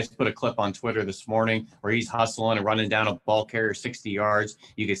 yards. I just put a clip on Twitter this morning where he's hustling and running down a ball carrier 60 yards.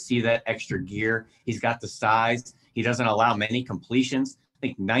 You can see that extra gear. He's got the size. He doesn't allow many completions. I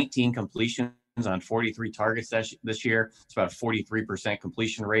think 19 completions on 43 targets this year. It's about a 43%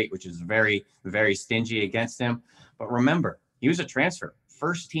 completion rate, which is very, very stingy against him. But remember, he was a transfer.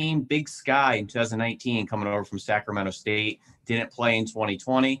 First team Big Sky in 2019, coming over from Sacramento State. Didn't play in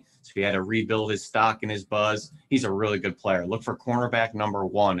 2020, so he had to rebuild his stock and his buzz. He's a really good player. Look for cornerback number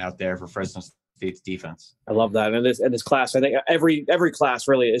 1 out there for Fresno State's defense. I love that. And this class, I think every class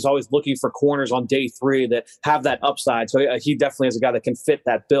really is always looking for corners on day 3 that have that upside. So he definitely is a guy that can fit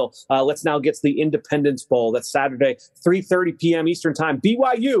that bill. Let's now get to the Independence Bowl. That's Saturday, 3:30 p.m. Eastern time.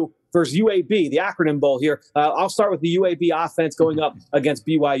 BYU versus UAB, the acronym bowl here. I'll start with the UAB offense going up against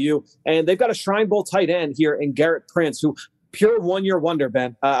BYU. And they've got a Shrine Bowl tight end here in Garrett Prince, who pure one-year wonder,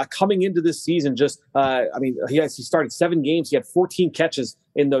 Ben. Coming into this season, he started 7 games. He had 14 catches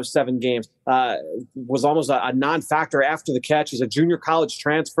in those 7 games. Was almost a non-factor after the catch. He's a junior college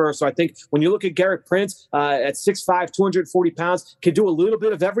transfer. So I think when you look at Garrett Prince at 6'5", 240 pounds, can do a little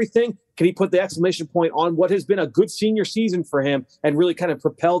bit of everything. Can he put the exclamation point on what has been a good senior season for him and really kind of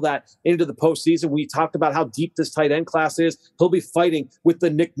propel that into the postseason? We talked about how deep this tight end class is. He'll be fighting with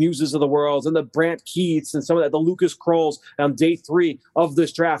the Nick Muses of the world and the Brant Keats and some of that, the Lucas Krolls on day 3 of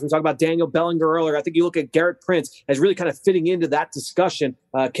this draft. We talked about Daniel Bellinger earlier. I think you look at Garrett Prince as really kind of fitting into that discussion.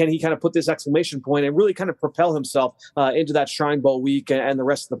 Can he kind of put this exclamation point and really kind of propel himself into that Shrine Bowl week and the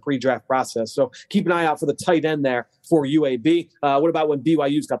rest of the pre-draft process? So keep an eye out for the tight end there for UAB. What about when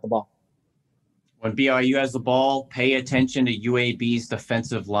BYU's got the ball? When BYU has the ball, pay attention to UAB's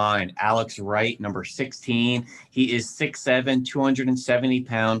defensive line. Alex Wright, number 16. He is 6'7",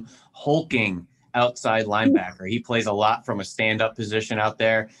 270-pound, hulking outside linebacker. He plays a lot from a stand-up position out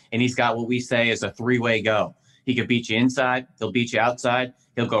there, and he's got what we say is a 3-way go. He could beat you inside. He'll beat you outside.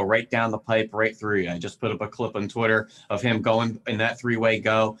 He'll go right down the pipe, right through you. I just put up a clip on Twitter of him going in that 3-way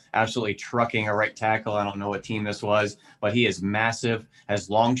go, absolutely trucking a right tackle. I don't know what team this was, but he is massive,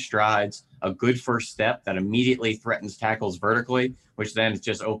 has long strides, a good first step that immediately threatens tackles vertically, which then is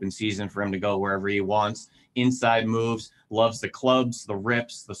just open season for him to go wherever he wants. Inside moves, loves the clubs, the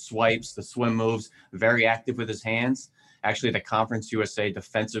rips, the swipes, the swim moves, very active with his hands. Actually, the Conference USA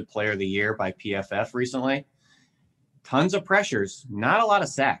Defensive Player of the Year by PFF recently. Tons of pressures, not a lot of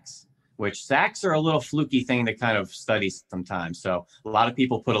sacks, which sacks are a little fluky thing to kind of study sometimes. So a lot of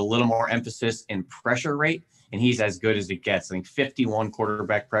people put a little more emphasis in pressure rate, and he's as good as it gets. I think 51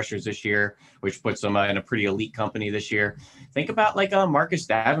 quarterback pressures this year, which puts him in a pretty elite company this year. Think about like Marcus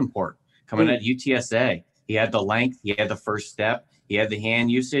Davenport coming at UTSA. He had the length, he had the first step, he had the hand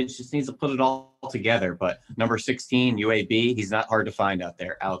usage, just needs to put it all together. But number 16, UAB, he's not hard to find out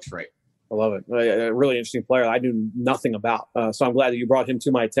there, Alex Wright. I love it. A really interesting player I knew nothing about. So I'm glad that you brought him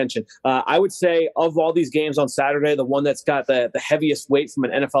to my attention. I would say of all these games on Saturday, the one that's got the heaviest weight from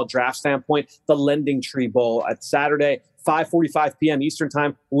an NFL draft standpoint, the Lending Tree Bowl at Saturday, 5:45 p.m. Eastern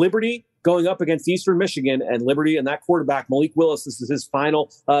time. Liberty going up against Eastern Michigan, and Liberty and that quarterback, Malik Willis, this is his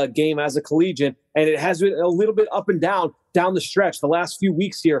final game as a collegian, and it has been a little bit up and down the stretch the last few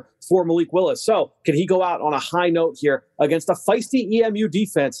weeks here for Malik Willis. So can he go out on a high note here against a feisty EMU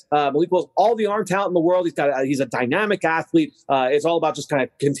defense? Malik Willis, all the arm talent in the world. He's a dynamic athlete. It's all about just kind of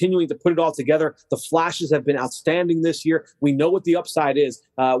continuing to put it all together. The flashes have been outstanding this year. We know what the upside is.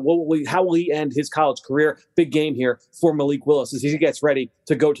 How will he end his college career? Big game here for Malik Willis as he gets ready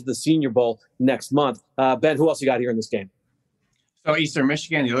to go to the Senior Bowl next month. Ben, who else you got here in this game? So Eastern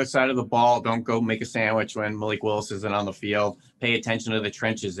Michigan, the other side of the ball, don't go make a sandwich when Malik Willis isn't on the field. Pay attention to the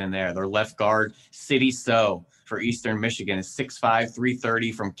trenches in there. Their left guard, City So, for Eastern Michigan, is 6'5",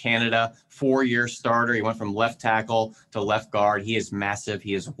 330 from Canada, 4-year starter. He went from left tackle to left guard. He is massive.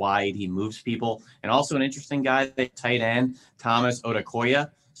 He is wide. He moves people. And also an interesting guy, the tight end, Thomas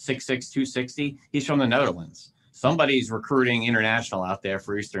Odukoya, 6'6", 260. He's from the Netherlands. Somebody's recruiting international out there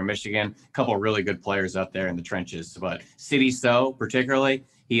for Eastern Michigan. A couple of really good players out there in the trenches. But City So, particularly,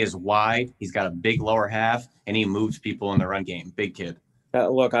 he is wide. He's got a big lower half, and he moves people in the run game. Big kid.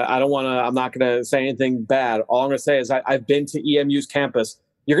 Look, I'm not going to say anything bad. All I'm going to say is I've been to EMU's campus.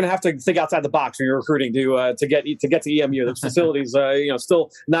 You're going to have to think outside the box when you're recruiting to get to EMU. The facilities, still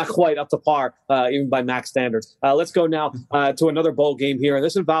not quite up to par, even by MAC standards. Let's go now to another bowl game here, and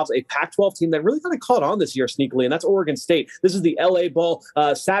this involves a Pac-12 team that really kind of caught on this year sneakily, and that's Oregon State. This is the LA Bowl,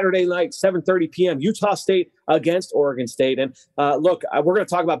 Saturday night, 7:30 p.m. Utah State against Oregon State. And look, we're going to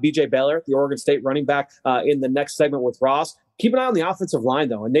talk about BJ Baylor, the Oregon State running back, in the next segment with Ross. Keep an eye on the offensive line,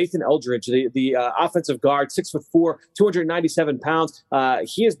 though. And Nathan Eldridge, the offensive guard, 6'4", 297 pounds.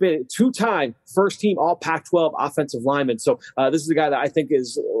 He has been two-time first-team All-Pac-12 offensive lineman. So this is a guy that I think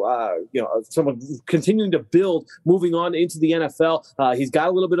is, someone continuing to build, moving on into the NFL. He's got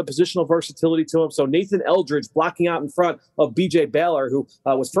a little bit of positional versatility to him. So Nathan Eldridge blocking out in front of B.J. Baylor, who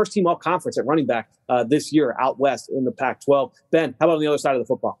was first-team All-Conference at running back this year out west in the Pac-12. Ben, how about on the other side of the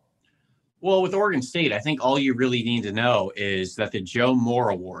football? Well, with Oregon State, I think all you really need to know is that the Joe Moore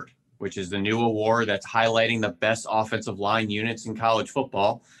Award, which is the new award that's highlighting the best offensive line units in college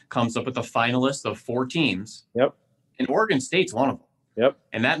football, comes up with a finalist of 4 teams. Yep. And Oregon State's one of them. Yep.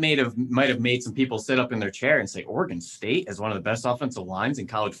 And that might have made some people sit up in their chair and say, Oregon State is one of the best offensive lines in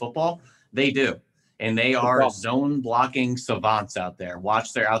college football. They do. And they are zone blocking savants out there.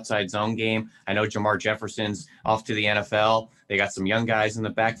 Watch their outside zone game. I know Jamar Jefferson's off to the NFL. They got some young guys in the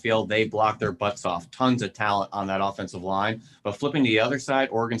backfield. They block their butts off. Tons of talent on that offensive line. But flipping to the other side,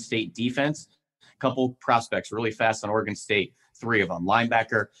 Oregon State defense, a couple prospects really fast on Oregon State, 3 of them.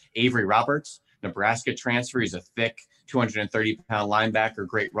 Linebacker Avery Roberts, Nebraska transfer. He's a thick 230-pound linebacker,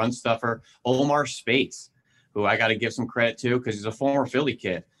 great run stuffer. Omar Spates, who I got to give some credit to because he's a former Philly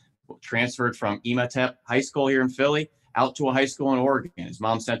kid. Transferred from Ematep High School here in Philly out to a high school in Oregon. His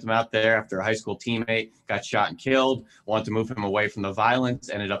mom sent him out there after a high school teammate got shot and killed, wanted to move him away from the violence,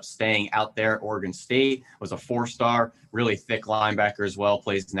 ended up staying out there at Oregon State, was a 4-star, really thick linebacker as well,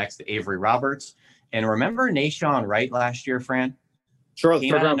 plays next to Avery Roberts. And remember Nashawn Wright last year, Fran? Sure, the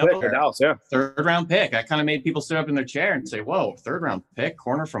third-round pick for Dallas, yeah. Third-round pick. That kind of made people sit up in their chair and say, whoa, third-round pick,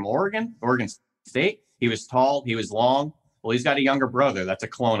 corner from Oregon State. He was tall, he was long. Well, he's got a younger brother. That's a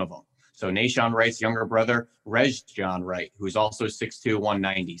clone of him. So Nashawn Wright's younger brother, Rejjon Wright, who's also 6'2",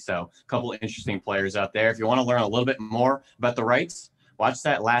 190. So a couple of interesting players out there. If you want to learn a little bit more about the Wrights, watch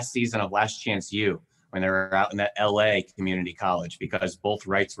that last season of Last Chance U when they were out in that L.A. community college because both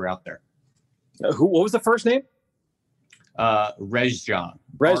Wrights were out there. What was the first name? Rejjon.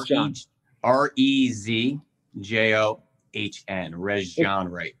 R-E-Z-J-O-H-N.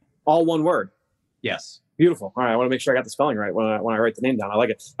 Rejjon Wright. All one word. Yes. Beautiful. All right. I want to make sure I got the spelling right when I write the name down. I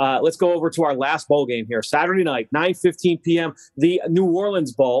like it. Let's go over to our last bowl game here. Saturday night, 9:15 p.m., the New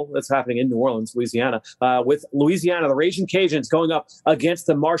Orleans Bowl. That's happening in New Orleans, Louisiana, with Louisiana, the Raging Cajuns going up against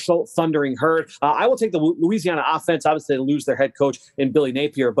the Marshall Thundering Herd. I will take the Louisiana offense. Obviously, they lose their head coach in Billy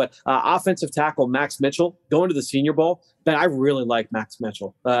Napier, but offensive tackle Max Mitchell going to the Senior Bowl. Ben, I really like Max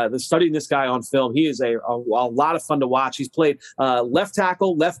Mitchell. Studying this guy on film, he is a lot of fun to watch. He's played left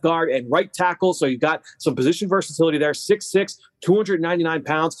tackle, left guard, and right tackle, so you've got some position versatility there. 6'6", 299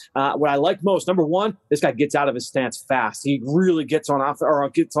 pounds. What I like most, number one, this guy gets out of his stance fast. He really gets on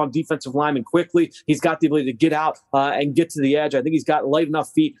defensive linemen quickly. He's got the ability to get out and get to the edge. I think he's got light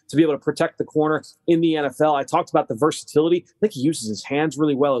enough feet to be able to protect the corner in the NFL. I talked about the versatility. I think he uses his hands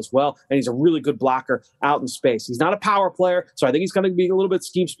really well as well, and he's a really good blocker out in space. He's not a power player, so I think he's going to be a little bit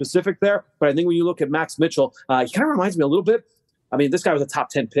scheme specific there. But I think when you look at Max Mitchell, he kind of reminds me a little bit. I mean, this guy was a top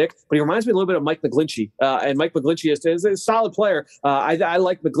 10 pick, but he reminds me a little bit of Mike McGlinchey. And Mike McGlinchey is a solid player. I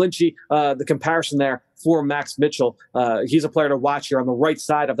like McGlinchey, the comparison there for Max Mitchell. He's a player to watch here on the right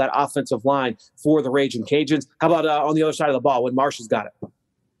side of that offensive line for the Raging Cajuns. How about on the other side of the ball when Marshall's got it?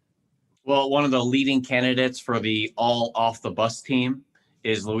 Well, one of the leading candidates for the all off the bus team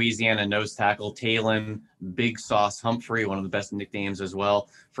is Louisiana nose tackle Talon Big Sauce Humphrey, one of the best nicknames as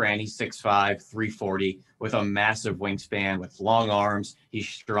well. Fran, he's 6'5", 340, with a massive wingspan, with long arms. He's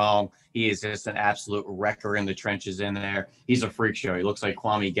strong. He is just an absolute wrecker in the trenches in there. He's a freak show. He looks like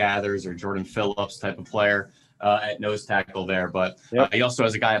Kwame Gathers or Jordan Phillips type of player at nose tackle there. But he also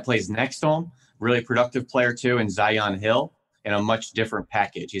has a guy that plays next to him, really productive player too, in Zion Hill, in a much different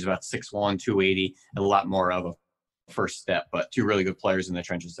package. He's about 6'1", 280, and a lot more of a first step, but 2 really good players in the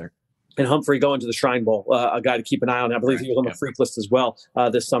trenches there. And Humphrey going to the Shrine Bowl, a guy to keep an eye on. I believe he was on the freak list as well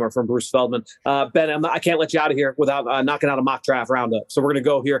this summer from Bruce Feldman. Ben, I can't let you out of here without knocking out a mock draft roundup. So we're going to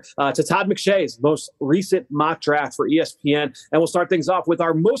go here to Todd McShay's most recent mock draft for ESPN. And we'll start things off with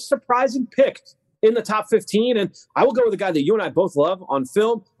our most surprising pick in the top 15. And I will go with a guy that you and I both love on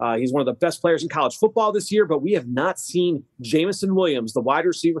film. He's one of the best players in college football this year, but we have not seen Jameson Williams, the wide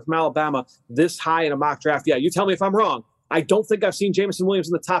receiver from Alabama, this high in a mock draft yet. You tell me if I'm wrong. I don't think I've seen Jameson Williams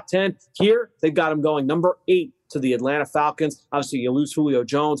in the top 10. Here, they've got him going number 8 to the Atlanta Falcons. Obviously, you lose Julio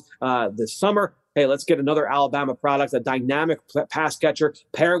Jones this summer. Hey, let's get another Alabama product, a dynamic pass catcher,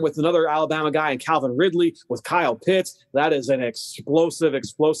 pairing with another Alabama guy in Calvin Ridley with Kyle Pitts. That is an explosive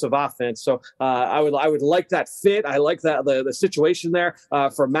offense. So I would like that fit. I like that the situation there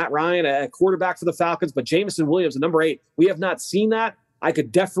for Matt Ryan at quarterback for the Falcons. But Jameson Williams at number 8, we have not seen that. I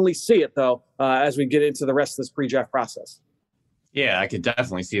could definitely see it, though, as we get into the rest of this pre-draft process. Yeah, I could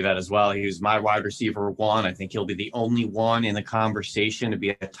definitely see that as well. He was my wide receiver one. I think he'll be the only one in the conversation to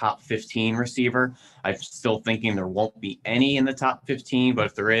be a top 15 receiver. I'm still thinking there won't be any in the top 15, but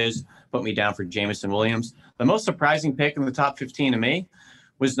if there is, put me down for Jameson Williams. The most surprising pick in the top 15 to me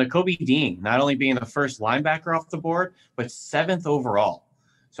was Nakobe Dean, not only being the first linebacker off the board, but 7th overall.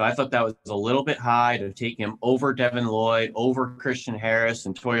 So I thought that was a little bit high to take him over Devin Lloyd, over Christian Harris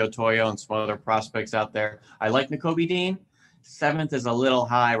and Toyo and some other prospects out there. I like Nakobe Dean. 7th is a little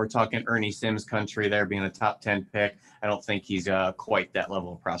high. We're talking Ernie Sims country there, being a top 10 pick. I don't think he's quite that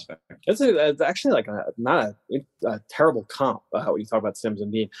level of prospect. It's actually like not a terrible comp when you talk about Sims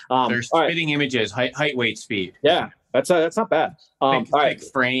and Dean. There's spitting images, height, weight, speed. Yeah, that's not bad. Big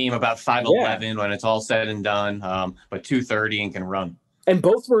frame, about 5'11" when it's all said and done, but 230 and can run. And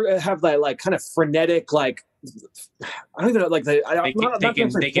both have that like kind of frenetic, like I don't even know, like they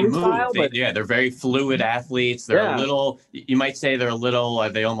can move. They're very fluid athletes. They're a little. You might say they're a little.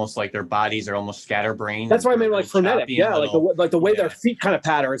 They almost like their bodies are almost scatterbrained. That's why I mean like frenetic. Yeah, like the way their feet kind of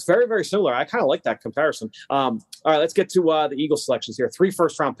patter. It's very, very similar. I kind of like that comparison. All right, let's get to the Eagles selections here. 3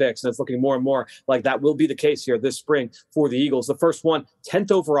 first-round picks, and it's looking more and more like that will be the case here this spring for the Eagles. The first one,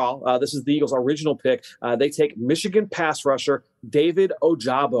 10th overall. This is the Eagles' original pick. They take Michigan pass rusher David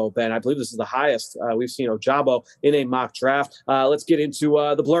Ojabo. Ben, I believe this is the highest we've seen Ojabo in a mock draft. Let's get into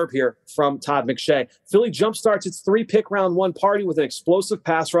the blurb here from Todd McShay. Philly jumpstarts its 3-pick round 1 party with an explosive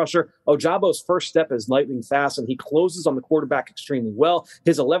pass rusher. Ojabo's first step is lightning fast, and he closes on the quarterback extremely well.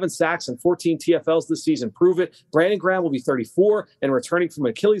 His 11 sacks and 14 TFLs this season prove it. Brandon Graham will be 34 and returning from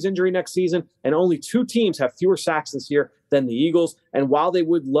an Achilles injury next season, and only 2 teams have fewer sacks this year than the Eagles. And while they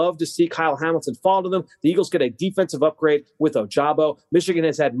would love to see Kyle Hamilton fall to them, the Eagles get a defensive upgrade with Ojabo. Michigan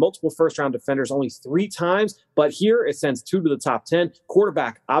has had multiple first-round defenders only 3 times, but here it sends 2 to the top 10.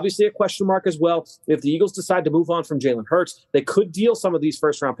 Quarterback, obviously a question mark as well. If the Eagles decide to move on from Jalen Hurts, they could deal some of these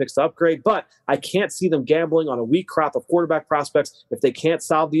first-round picks to upgrade, but I can't see them gambling on a weak crop of quarterback prospects if they can't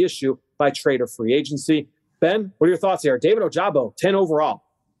solve the issue by trade or free agency. Ben, what are your thoughts here? David Ojabo, 10 overall.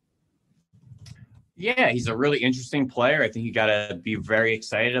 Yeah, he's a really interesting player. I think you got to be very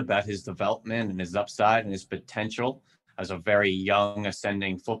excited about his development and his upside and his potential as a very young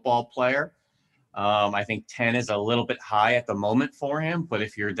ascending football player. I think 10 is a little bit high at the moment for him, but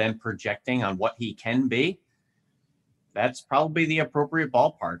if you're then projecting on what he can be, that's probably the appropriate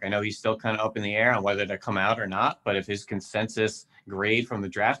ballpark. I know he's still kind of up in the air on whether to come out or not, but if his consensus grade from the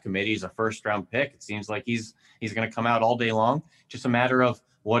draft committee is a first-round pick, it seems like he's going to come out all day long. Just a matter of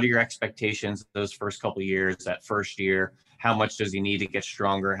what are your expectations those first couple of years, that first year? How much does he need to get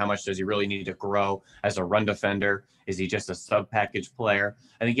stronger? How much does he really need to grow as a run defender? Is he just a sub-package player?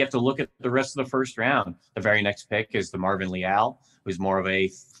 I think you have to look at the rest of the first round. The very next pick is the Marvin Leal, who's more of a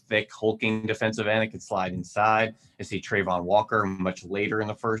thick, hulking defensive end that can slide inside. You see Trayvon Walker much later in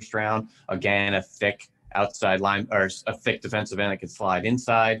the first round. Again, a thick outside line or a thick defensive end that can slide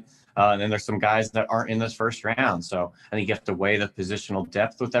inside. And then there's some guys that aren't in this first round. So I think you have to weigh the positional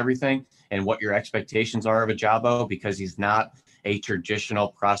depth with everything and what your expectations are of Ojabo, because he's not a traditional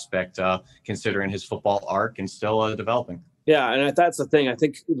prospect considering his football arc and still developing. Yeah, and that's the thing. I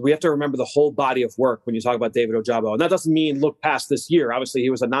think we have to remember the whole body of work when you talk about David Ojabo. And that doesn't mean look past this year. Obviously, he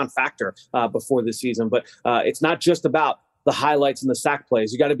was a non-factor before this season. But it's not just about the highlights and the sack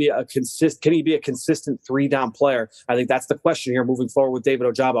plays. You got to be can he be a consistent 3-down player? I think that's the question here moving forward with David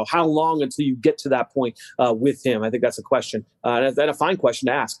Ojabo. How long until you get to that point with him? I think that's a question. And a fine question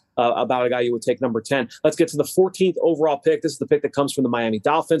to ask about a guy you would take number 10. Let's get to the 14th overall pick. This is the pick that comes from the Miami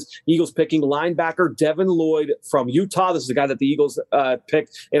Dolphins. Eagles picking linebacker Devin Lloyd from Utah. This is the guy that the Eagles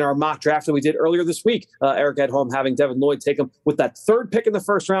picked in our mock draft that we did earlier this week. Eric Edholm having Devin Lloyd take him with that 3rd pick in the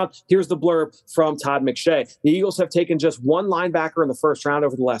first round. Here's the blurb from Todd McShay. The Eagles have taken just one linebacker in the first round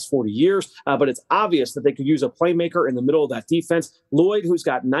over the last 40 years, but it's obvious that they could use a playmaker in the middle of that defense. Lloyd, who's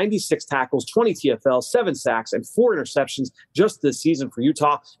got 96 tackles, 20 TFLs, 7 sacks, and 4 interceptions just this season for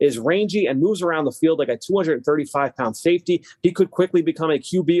Utah, is rangy and moves around the field like a 235-pound safety. He could quickly become a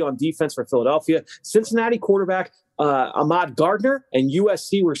QB on defense for Philadelphia. Cincinnati quarterback Ahmad Gardner and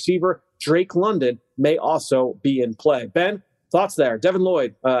USC receiver Drake London may also be in play. Ben, thoughts there? Devin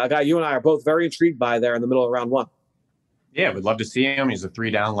Lloyd, a guy you and I are both very intrigued by there in the middle of round 1. Yeah, we'd love to see him. He's a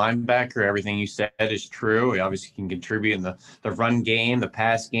 3-down linebacker. Everything you said is true. He obviously can contribute in the run game, the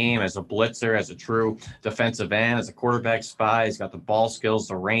pass game, as a blitzer, as a true defensive end, as a quarterback spy. He's got the ball skills,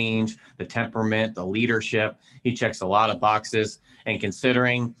 the range, the temperament, the leadership. He checks a lot of boxes. And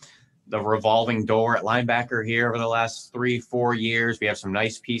considering the revolving door at linebacker here over the last 3-4 years, we have some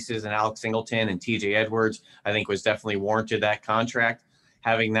nice pieces in Alex Singleton and TJ Edwards. I think was definitely warranted that contract.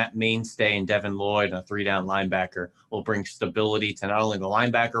 having that mainstay in Devin Lloyd and a 3-down linebacker will bring stability to not only the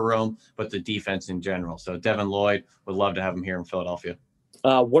linebacker room, but the defense in general. So Devin Lloyd, would love to have him here in Philadelphia.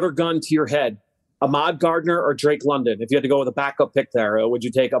 Water gun to your head, Ahmad Gardner or Drake London? If you had to go with a backup pick there, would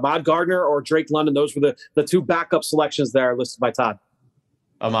you take Ahmad Gardner or Drake London? Those were the two backup selections there listed by Todd.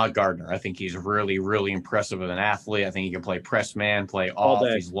 Ahmad Gardner. I think he's really, really impressive as an athlete. I think he can play press man, play off.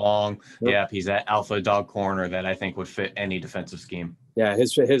 He's long. Yep, he's that alpha dog corner that I think would fit any defensive scheme. Yeah,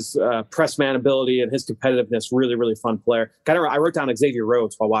 his press man ability and his competitiveness, really, really fun player. I wrote down Xavier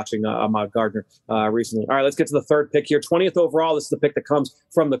Rhodes while watching Ahmad Gardner recently. All right, let's get to the third pick here. 20th overall. This is the pick that comes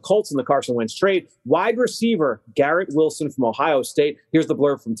from the Colts in the Carson Wentz trade. Wide receiver Garrett Wilson from Ohio State. Here's the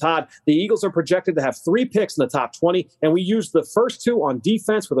blurb from Todd. The Eagles are projected to have 3 picks in the top 20, and we used the first 2 on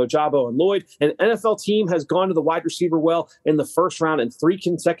defense with Ojabo and Lloyd. An NFL team has gone to the wide receiver well in the first round in 3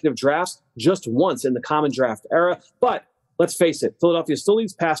 consecutive drafts, just once in the common draft era. But let's face it, Philadelphia still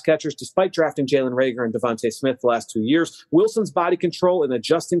needs pass catchers despite drafting Jalen Reagor and Devontae Smith the last 2 years. Wilson's body control and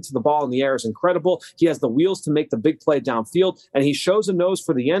adjusting to the ball in the air is incredible. He has the wheels to make the big play downfield, and he shows a nose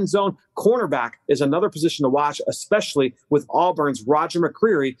for the end zone. Cornerback is another position to watch, especially with Auburn's Roger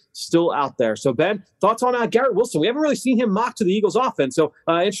McCreary still out there. So, Ben, thoughts on Garrett Wilson? We haven't really seen him mock to the Eagles offense, so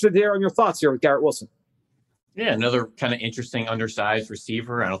interested to hear on your thoughts here with Garrett Wilson. Yeah, another kind of interesting undersized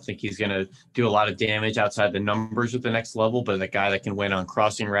receiver. I don't think he's going to do a lot of damage outside the numbers at the next level, but a guy that can win on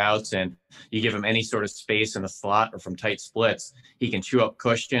crossing routes, and you give him any sort of space in the slot or from tight splits, he can chew up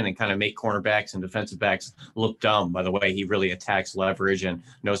cushion and kind of make cornerbacks and defensive backs look dumb by the way he really attacks leverage and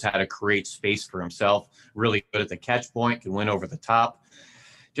knows how to create space for himself. Really good at the catch point, can win over the top.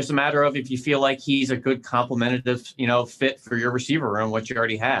 Just a matter of if you feel like he's a good complementative, fit for your receiver room, what you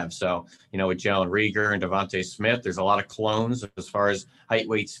already have. So, with Jalen Reagor and Devontae Smith, there's a lot of clones as far as height,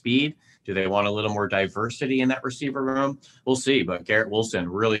 weight, speed. Do they want a little more diversity in that receiver room? We'll see. But Garrett Wilson,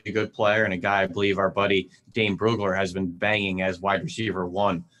 really good player, and a guy I believe our buddy Dane Brugler has been banging as wide receiver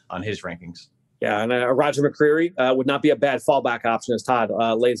 1 on his rankings. Yeah, and Roger McCreary would not be a bad fallback option, as Todd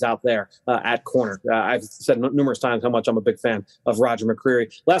lays out there at corner. I've said numerous times how much I'm a big fan of Roger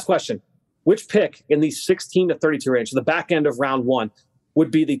McCreary. Last question. Which pick in the 16 to 32 range, so the back end of round 1, would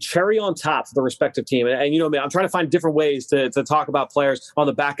be the cherry on top for the respective team? And you know me, I'm trying to find different ways to talk about players on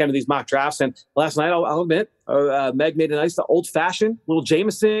the back end of these mock drafts. And last night, I'll admit, Meg made a nice old-fashioned little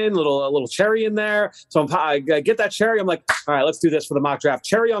Jameson, little cherry in there. So I get that cherry. I'm like, all right, let's do this for the mock draft.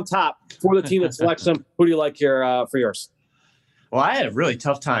 Cherry on top for the team that selects them. Who do you like here for yours? Well, I had a really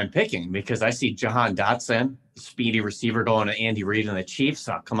tough time picking because I see Jahan Dotson, speedy receiver, going to Andy Reid and the Chiefs.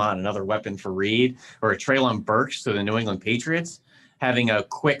 Oh, come on, another weapon for Reid. Or a Treylon Burks to the New England Patriots, having a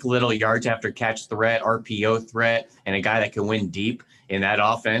quick little yards after catch threat, RPO threat, and a guy that can win deep in that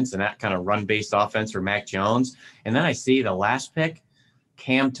offense and that kind of run-based offense for Mac Jones. And then I see the last pick,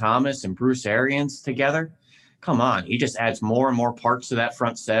 Cam Thomas and Bruce Arians together. Come on, he just adds more and more parts to that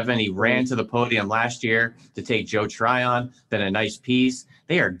front 7. He ran to the podium last year to take Joe Tryon, then a nice piece.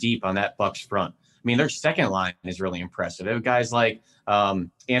 They are deep on that Bucs front. I mean, their second line is really impressive. They have guys like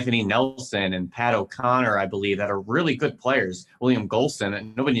Anthony Nelson and Pat O'Connor, I believe, that are really good players. William Golson, that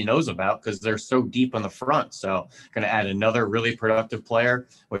nobody knows about because they're so deep on the front. So going to add another really productive player,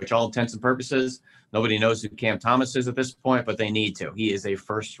 which all intents and purposes, nobody knows who Cam Thomas is at this point, but they need to. He is a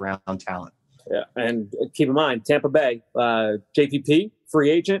first-round talent. Yeah, and keep in mind, Tampa Bay, JPP, free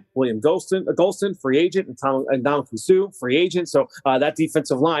agent, William Golston, free agent, and Ndamukong Suh, free agent. So that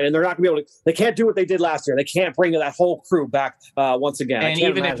defensive line, and they're not going to be able to, they can't do what they did last year. They can't bring that whole crew back once again. And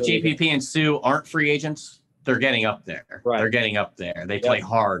even if JPP and Suh aren't free agents, they're getting up there. Right. They're getting up there. They play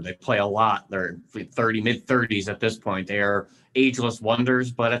hard. They play a lot. They're mid-30s at this point. They are ageless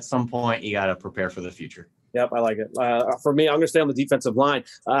wonders, but at some point, you got to prepare for the future. Yep, I like it. For me, I'm going to stay on the defensive line.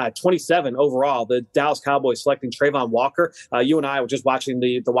 27 overall, the Dallas Cowboys selecting Travon Walker. You and I were just watching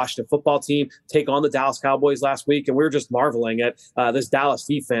the Washington football team take on the Dallas Cowboys last week, and we were just marveling at this Dallas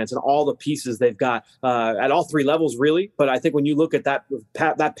defense and all the pieces they've got at all 3 levels, really. But I think when you look at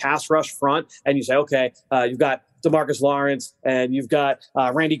that pass rush front and you say, okay, you've got DeMarcus Lawrence, and you've got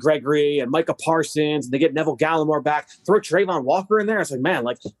Randy Gregory and Micah Parsons, and they get Neville Gallimore back. Throw Travon Walker in there. It's like, man,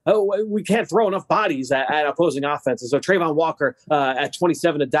 we can't throw enough bodies at opposing offenses. So Travon Walker at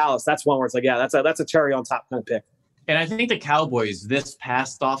 27 to Dallas, that's one where it's like, yeah, that's a cherry on top kind of pick. And I think the Cowboys this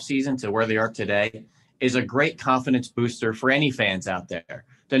past offseason to where they are today is a great confidence booster for any fans out there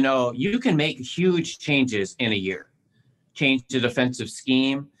to know you can make huge changes in a year. Change the defensive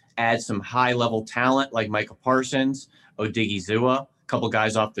scheme, add some high-level talent like Micah Parsons, Odigizua, a couple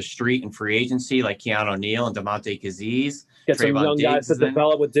guys off the street in free agency like Keanu O'Neal and DeMonte Cazeez. Get some young guys to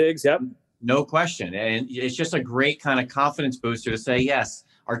develop with Diggs, yep. No question. And it's just a great kind of confidence booster to say, yes,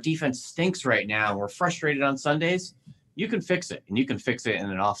 our defense stinks right now. We're frustrated on Sundays. You can fix it, and you can fix it in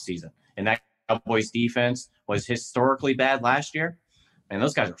an off season. And that Cowboys defense was historically bad last year. And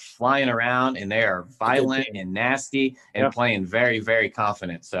those guys are flying around, and they are violent and nasty and playing very, very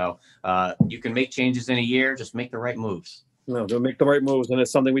confident. So you can make changes in a year. Just make the right moves. No, they'll make the right moves, and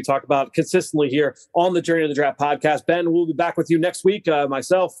it's something we talk about consistently here on the Journey to the Draft podcast. Ben, we'll be back with you next week.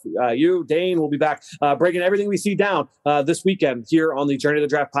 Myself, you, Dane, will be back breaking everything we see down this weekend here on the Journey to the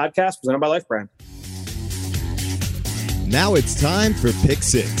Draft podcast presented by Life Brand. Now it's time for Pick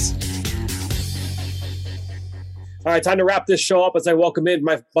Six. All right, time to wrap this show up as I welcome in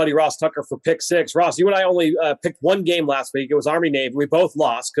my buddy Ross Tucker for Pick Six. Ross, you and I only picked one game last week. It was Army-Navy. We both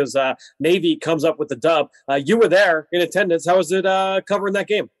lost because Navy comes up with the dub. You were there in attendance. How was it covering that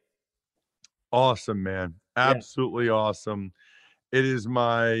game? Awesome, man. Absolutely awesome. It is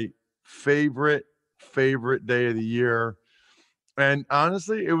my favorite day of the year. And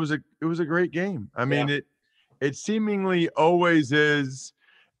honestly, it was a great game. I mean, it seemingly always is.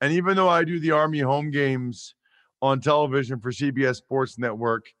 And even though I do the Army home games on television for CBS Sports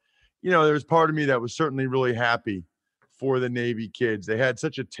Network, there's part of me that was certainly really happy for the Navy kids. They had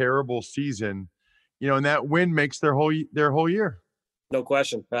such a terrible season, and that win makes their whole year. No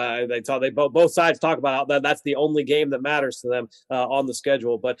question. Both sides talk about how that's the only game that matters to them on the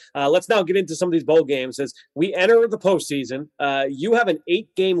schedule. But let's now get into some of these bowl games as we enter the postseason. You have an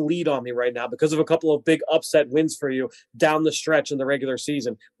 8-game lead on me right now because of a couple of big upset wins for you down the stretch in the regular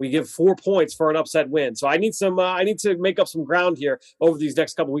season. We give 4 points for an upset win. So I need to make up some ground here over these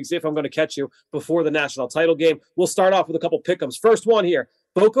next couple weeks if I'm going to catch you before the national title game. We'll start off with a couple pick'ems. First one here,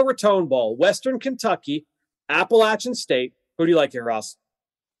 Boca Raton Bowl, Western Kentucky, Appalachian State. Who do you like here, Ross?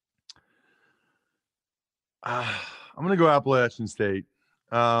 I'm going to go Appalachian State.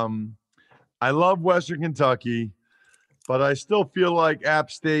 I love Western Kentucky, but I still feel like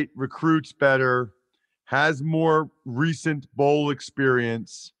App State recruits better, has more recent bowl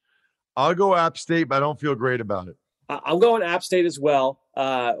experience. I'll go App State, but I don't feel great about it. I'm going App State as well.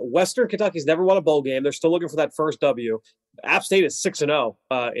 Western Kentucky's never won a bowl game. They're still looking for that first W. App State is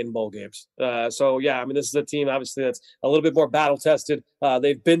 6-0 in bowl games. So, yeah, I mean, this is a team, obviously, that's a little bit more battle-tested.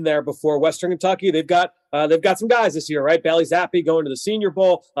 They've been there before. Western Kentucky, they've got some guys this year, right? Bailey Zappi going to the Senior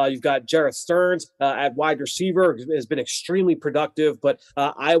Bowl. You've got Jarrett Stearns at wide receiver, has been extremely productive. But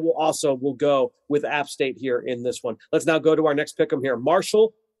I will go with App State here in this one. Let's now go to our next pick 'em here.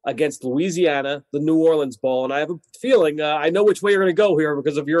 Marshall against Louisiana, the New Orleans Bowl. And I have a feeling I know which way you're going to go here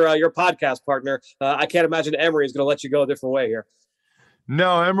because of your podcast partner. I can't imagine Emory is going to let you go a different way here.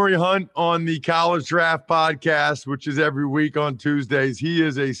 No, Emory Hunt on the College Draft podcast, which is every week on Tuesdays. He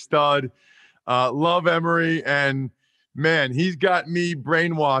is a stud. Love Emory. And, man, he's got me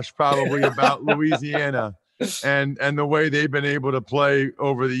brainwashed probably about Louisiana and the way they've been able to play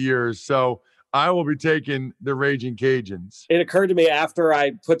over the years. So I will be taking the Raging Cajuns. It occurred to me after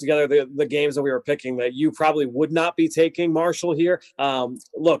I put together the games that we were picking that you probably would not be taking Marshall here.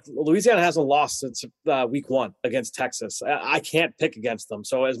 Look, Louisiana hasn't lost since week 1 against Texas. I can't pick against them.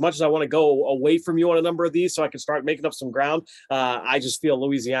 So as much as I want to go away from you on a number of these so I can start making up some ground, I just feel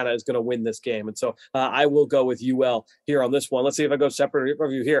Louisiana is going to win this game. And so I will go with UL here on this one. Let's see if I go separate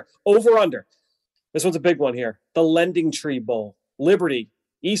review here. Over under. This one's a big one here. The Lending Tree Bowl. Liberty,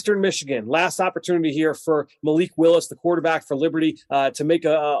 Eastern Michigan, last opportunity here for Malik Willis, the quarterback for Liberty, to make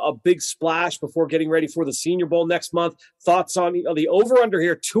a big splash before getting ready for the Senior Bowl next month. Thoughts on the over-under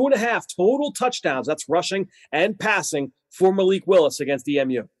here, 2.5 total touchdowns. That's rushing and passing for Malik Willis against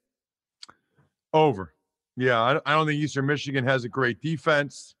EMU. Over. Yeah, I don't think Eastern Michigan has a great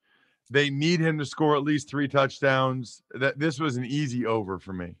defense. They need him to score at least 3 touchdowns. This was an easy over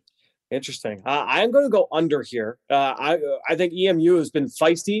for me. Interesting. I'm going to go under here. I think EMU has been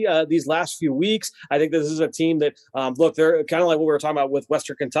feisty these last few weeks. I think this is a team that, look, they're kind of like what we were talking about with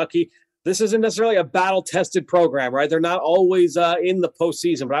Western Kentucky. This isn't necessarily a battle-tested program, right? They're not always in the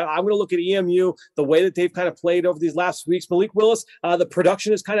postseason. But I'm going to look at EMU, the way that they've kind of played over these last weeks. Malik Willis, the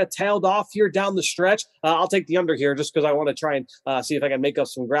production has kind of tailed off here down the stretch. I'll take the under here just because I want to try and see if I can make up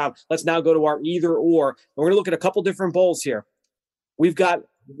some ground. Let's now go to our either or. We're going to look at a couple different bowls here. We've got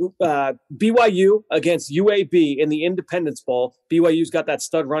BYU against UAB in the Independence Bowl. BYU's got that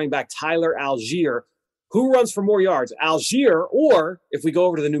stud running back Tyler Algier. Who runs for more yards, Algier, or if we go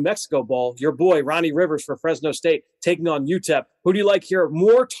over to the New Mexico Bowl, your boy Ronnie Rivers for Fresno State taking on UTEP? Who do you like here?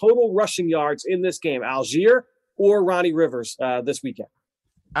 More total rushing yards in this game, Algier or Ronnie Rivers this weekend?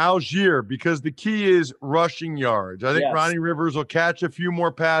 Algier, because the key is rushing yards. I think Ronnie Rivers will catch a few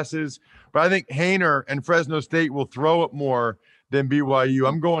more passes, but I think Haener and Fresno State will throw it more than BYU.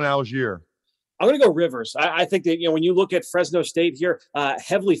 I'm going Algier. I'm going to go Rivers. I think that, when you look at Fresno State here,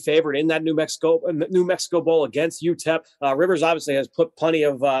 heavily favored in that New Mexico Bowl against UTEP. Rivers obviously has put plenty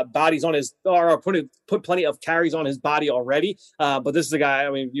of bodies on his, or put plenty of carries on his body already. But this is a guy,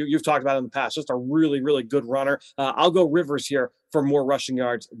 you've talked about in the past, just a really, really good runner. I'll go Rivers here for more rushing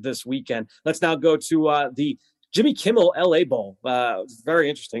yards this weekend. Let's now go to the Jimmy Kimmel LA Bowl.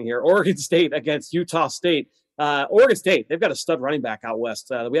 Very interesting here. Oregon State against Utah State. Oregon State, they've got a stud running back out west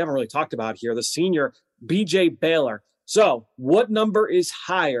that we haven't really talked about here, the senior BJ Baylor. So what number is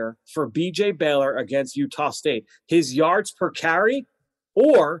higher for BJ Baylor against Utah State? His yards per carry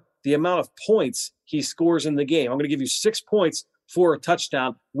or the amount of points he scores in the game? I'm going to give you 6 points for a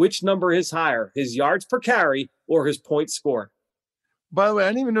touchdown. Which number is higher, his yards per carry or his points scored? By the way, I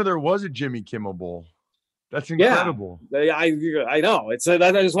didn't even know there was a Jimmy Kimmel Bowl. That's incredible. Yeah, I know. It's I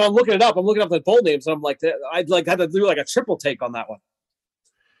just when I'm looking it up, I'm looking up the bowl names, and I'm like, I'd had to do like a triple take on that one.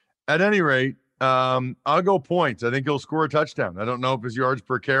 At any rate, I'll go points. I think he'll score a touchdown. I don't know if his yards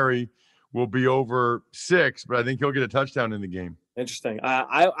per carry will be over 6, but I think he'll get a touchdown in the game. Interesting.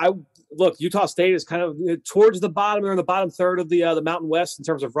 I look, Utah State is kind of towards the bottom. They're in the bottom third of the Mountain West in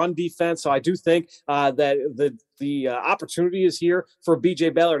terms of run defense. So I do think that the opportunity is here for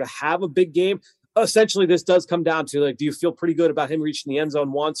BJ Baylor to have a big game. Essentially, this does come down to, like, do you feel pretty good about him reaching the end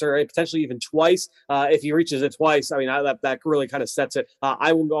zone once or potentially even twice? If he reaches it twice, that really kind of sets it.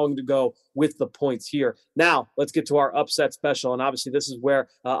 I'm going to go with the points here. Now, let's get to our upset special. And obviously, this is where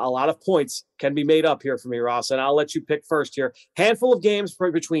a lot of points can be made up here for me, Ross. And I'll let you pick first here. Handful of games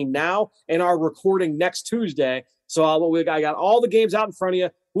between now and our recording next Tuesday. So I got all the games out in front of you.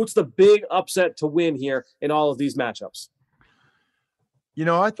 What's the big upset to win here in all of these matchups?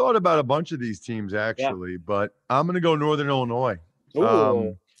 I thought about a bunch of these teams actually, but I'm going to go Northern Illinois.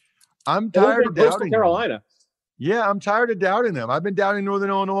 I'm tired of doubting Carolina. Them. Yeah, I'm tired of doubting them. I've been doubting Northern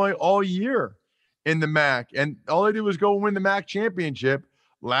Illinois all year in the MAC, and all they did was go win the MAC championship.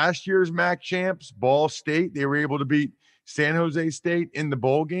 Last year's MAC champs, Ball State, they were able to beat San Jose State in the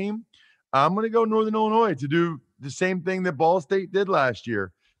bowl game. I'm going to go Northern Illinois to do the same thing that Ball State did last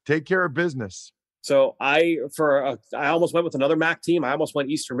year. Take care of business. So I almost went with another MAC team. I almost went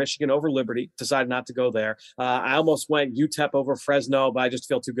Eastern Michigan over Liberty, decided not to go there. I almost went UTEP over Fresno, but I just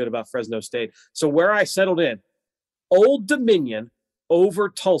feel too good about Fresno State. So where I settled in, Old Dominion over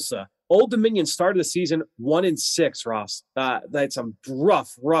Tulsa. Old Dominion started the season 1-6, Ross. They had some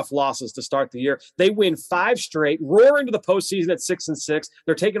rough losses to start the year. They win 5 straight, roar into the postseason at 6-6.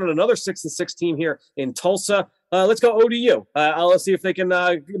 They're taking on another 6-6 team here in Tulsa. Let's go ODU. Let's see if they can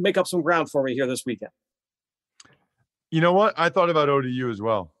make up some ground for me here this weekend. You know what? I thought about ODU as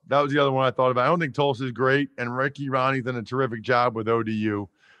well. That was the other one I thought about. I don't think Tulsa is great, and Ricky Ronnie's done a terrific job with ODU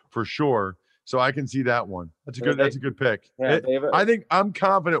for sure. So I can see that one. That's a good pick. Yeah, I think I'm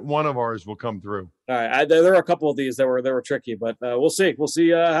confident one of ours will come through. All right. There are a couple of these that were tricky, but we'll see. We'll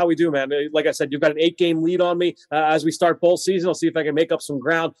see how we do, man. Like I said, you've got an 8-game lead on me as we start bowl season. I'll see if I can make up some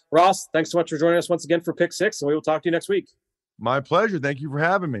ground. Ross, thanks so much for joining us once again for Pick 6, and we will talk to you next week. My pleasure. Thank you for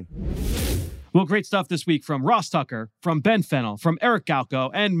having me. Well, great stuff this week from Ross Tucker, from Ben Fennell, from Eric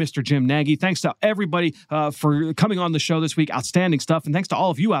Galko, and Mr. Jim Nagy. Thanks to everybody for coming on the show this week. Outstanding stuff. And thanks to all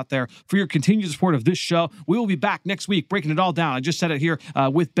of you out there for your continued support of this show. We will be back next week breaking it all down. I just said it here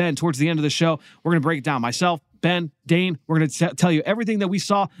with Ben towards the end of the show. We're going to break it down. Myself, Ben, Dane, we're going to tell you everything that we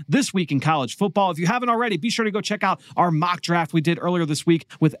saw this week in college football. If you haven't already, be sure to go check out our mock draft we did earlier this week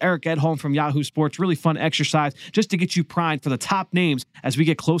with Eric Edholm from Yahoo Sports. Really fun exercise just to get you primed for the top names as we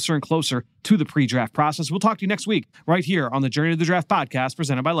get closer and closer to the pre-draft process. We'll talk to you next week right here on the Journey to the Draft podcast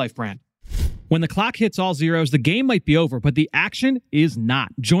presented by Life Brand. When the clock hits all zeros, the game might be over, but the action is not.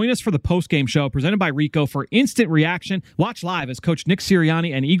 Join us for the post-game show presented by Rico for instant reaction. Watch live as Coach Nick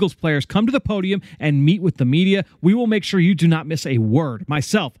Sirianni and Eagles players come to the podium and meet with the media. We will make sure you do not miss a word.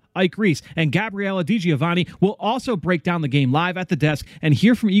 Myself, Ike Reese, and Gabriella DiGiovanni will also break down the game live at the desk and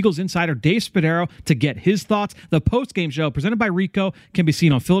hear from Eagles insider Dave Spadaro to get his thoughts. The post-game show presented by Rico can be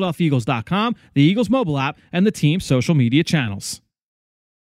seen on PhiladelphiaEagles.com, the Eagles mobile app, and the team's social media channels.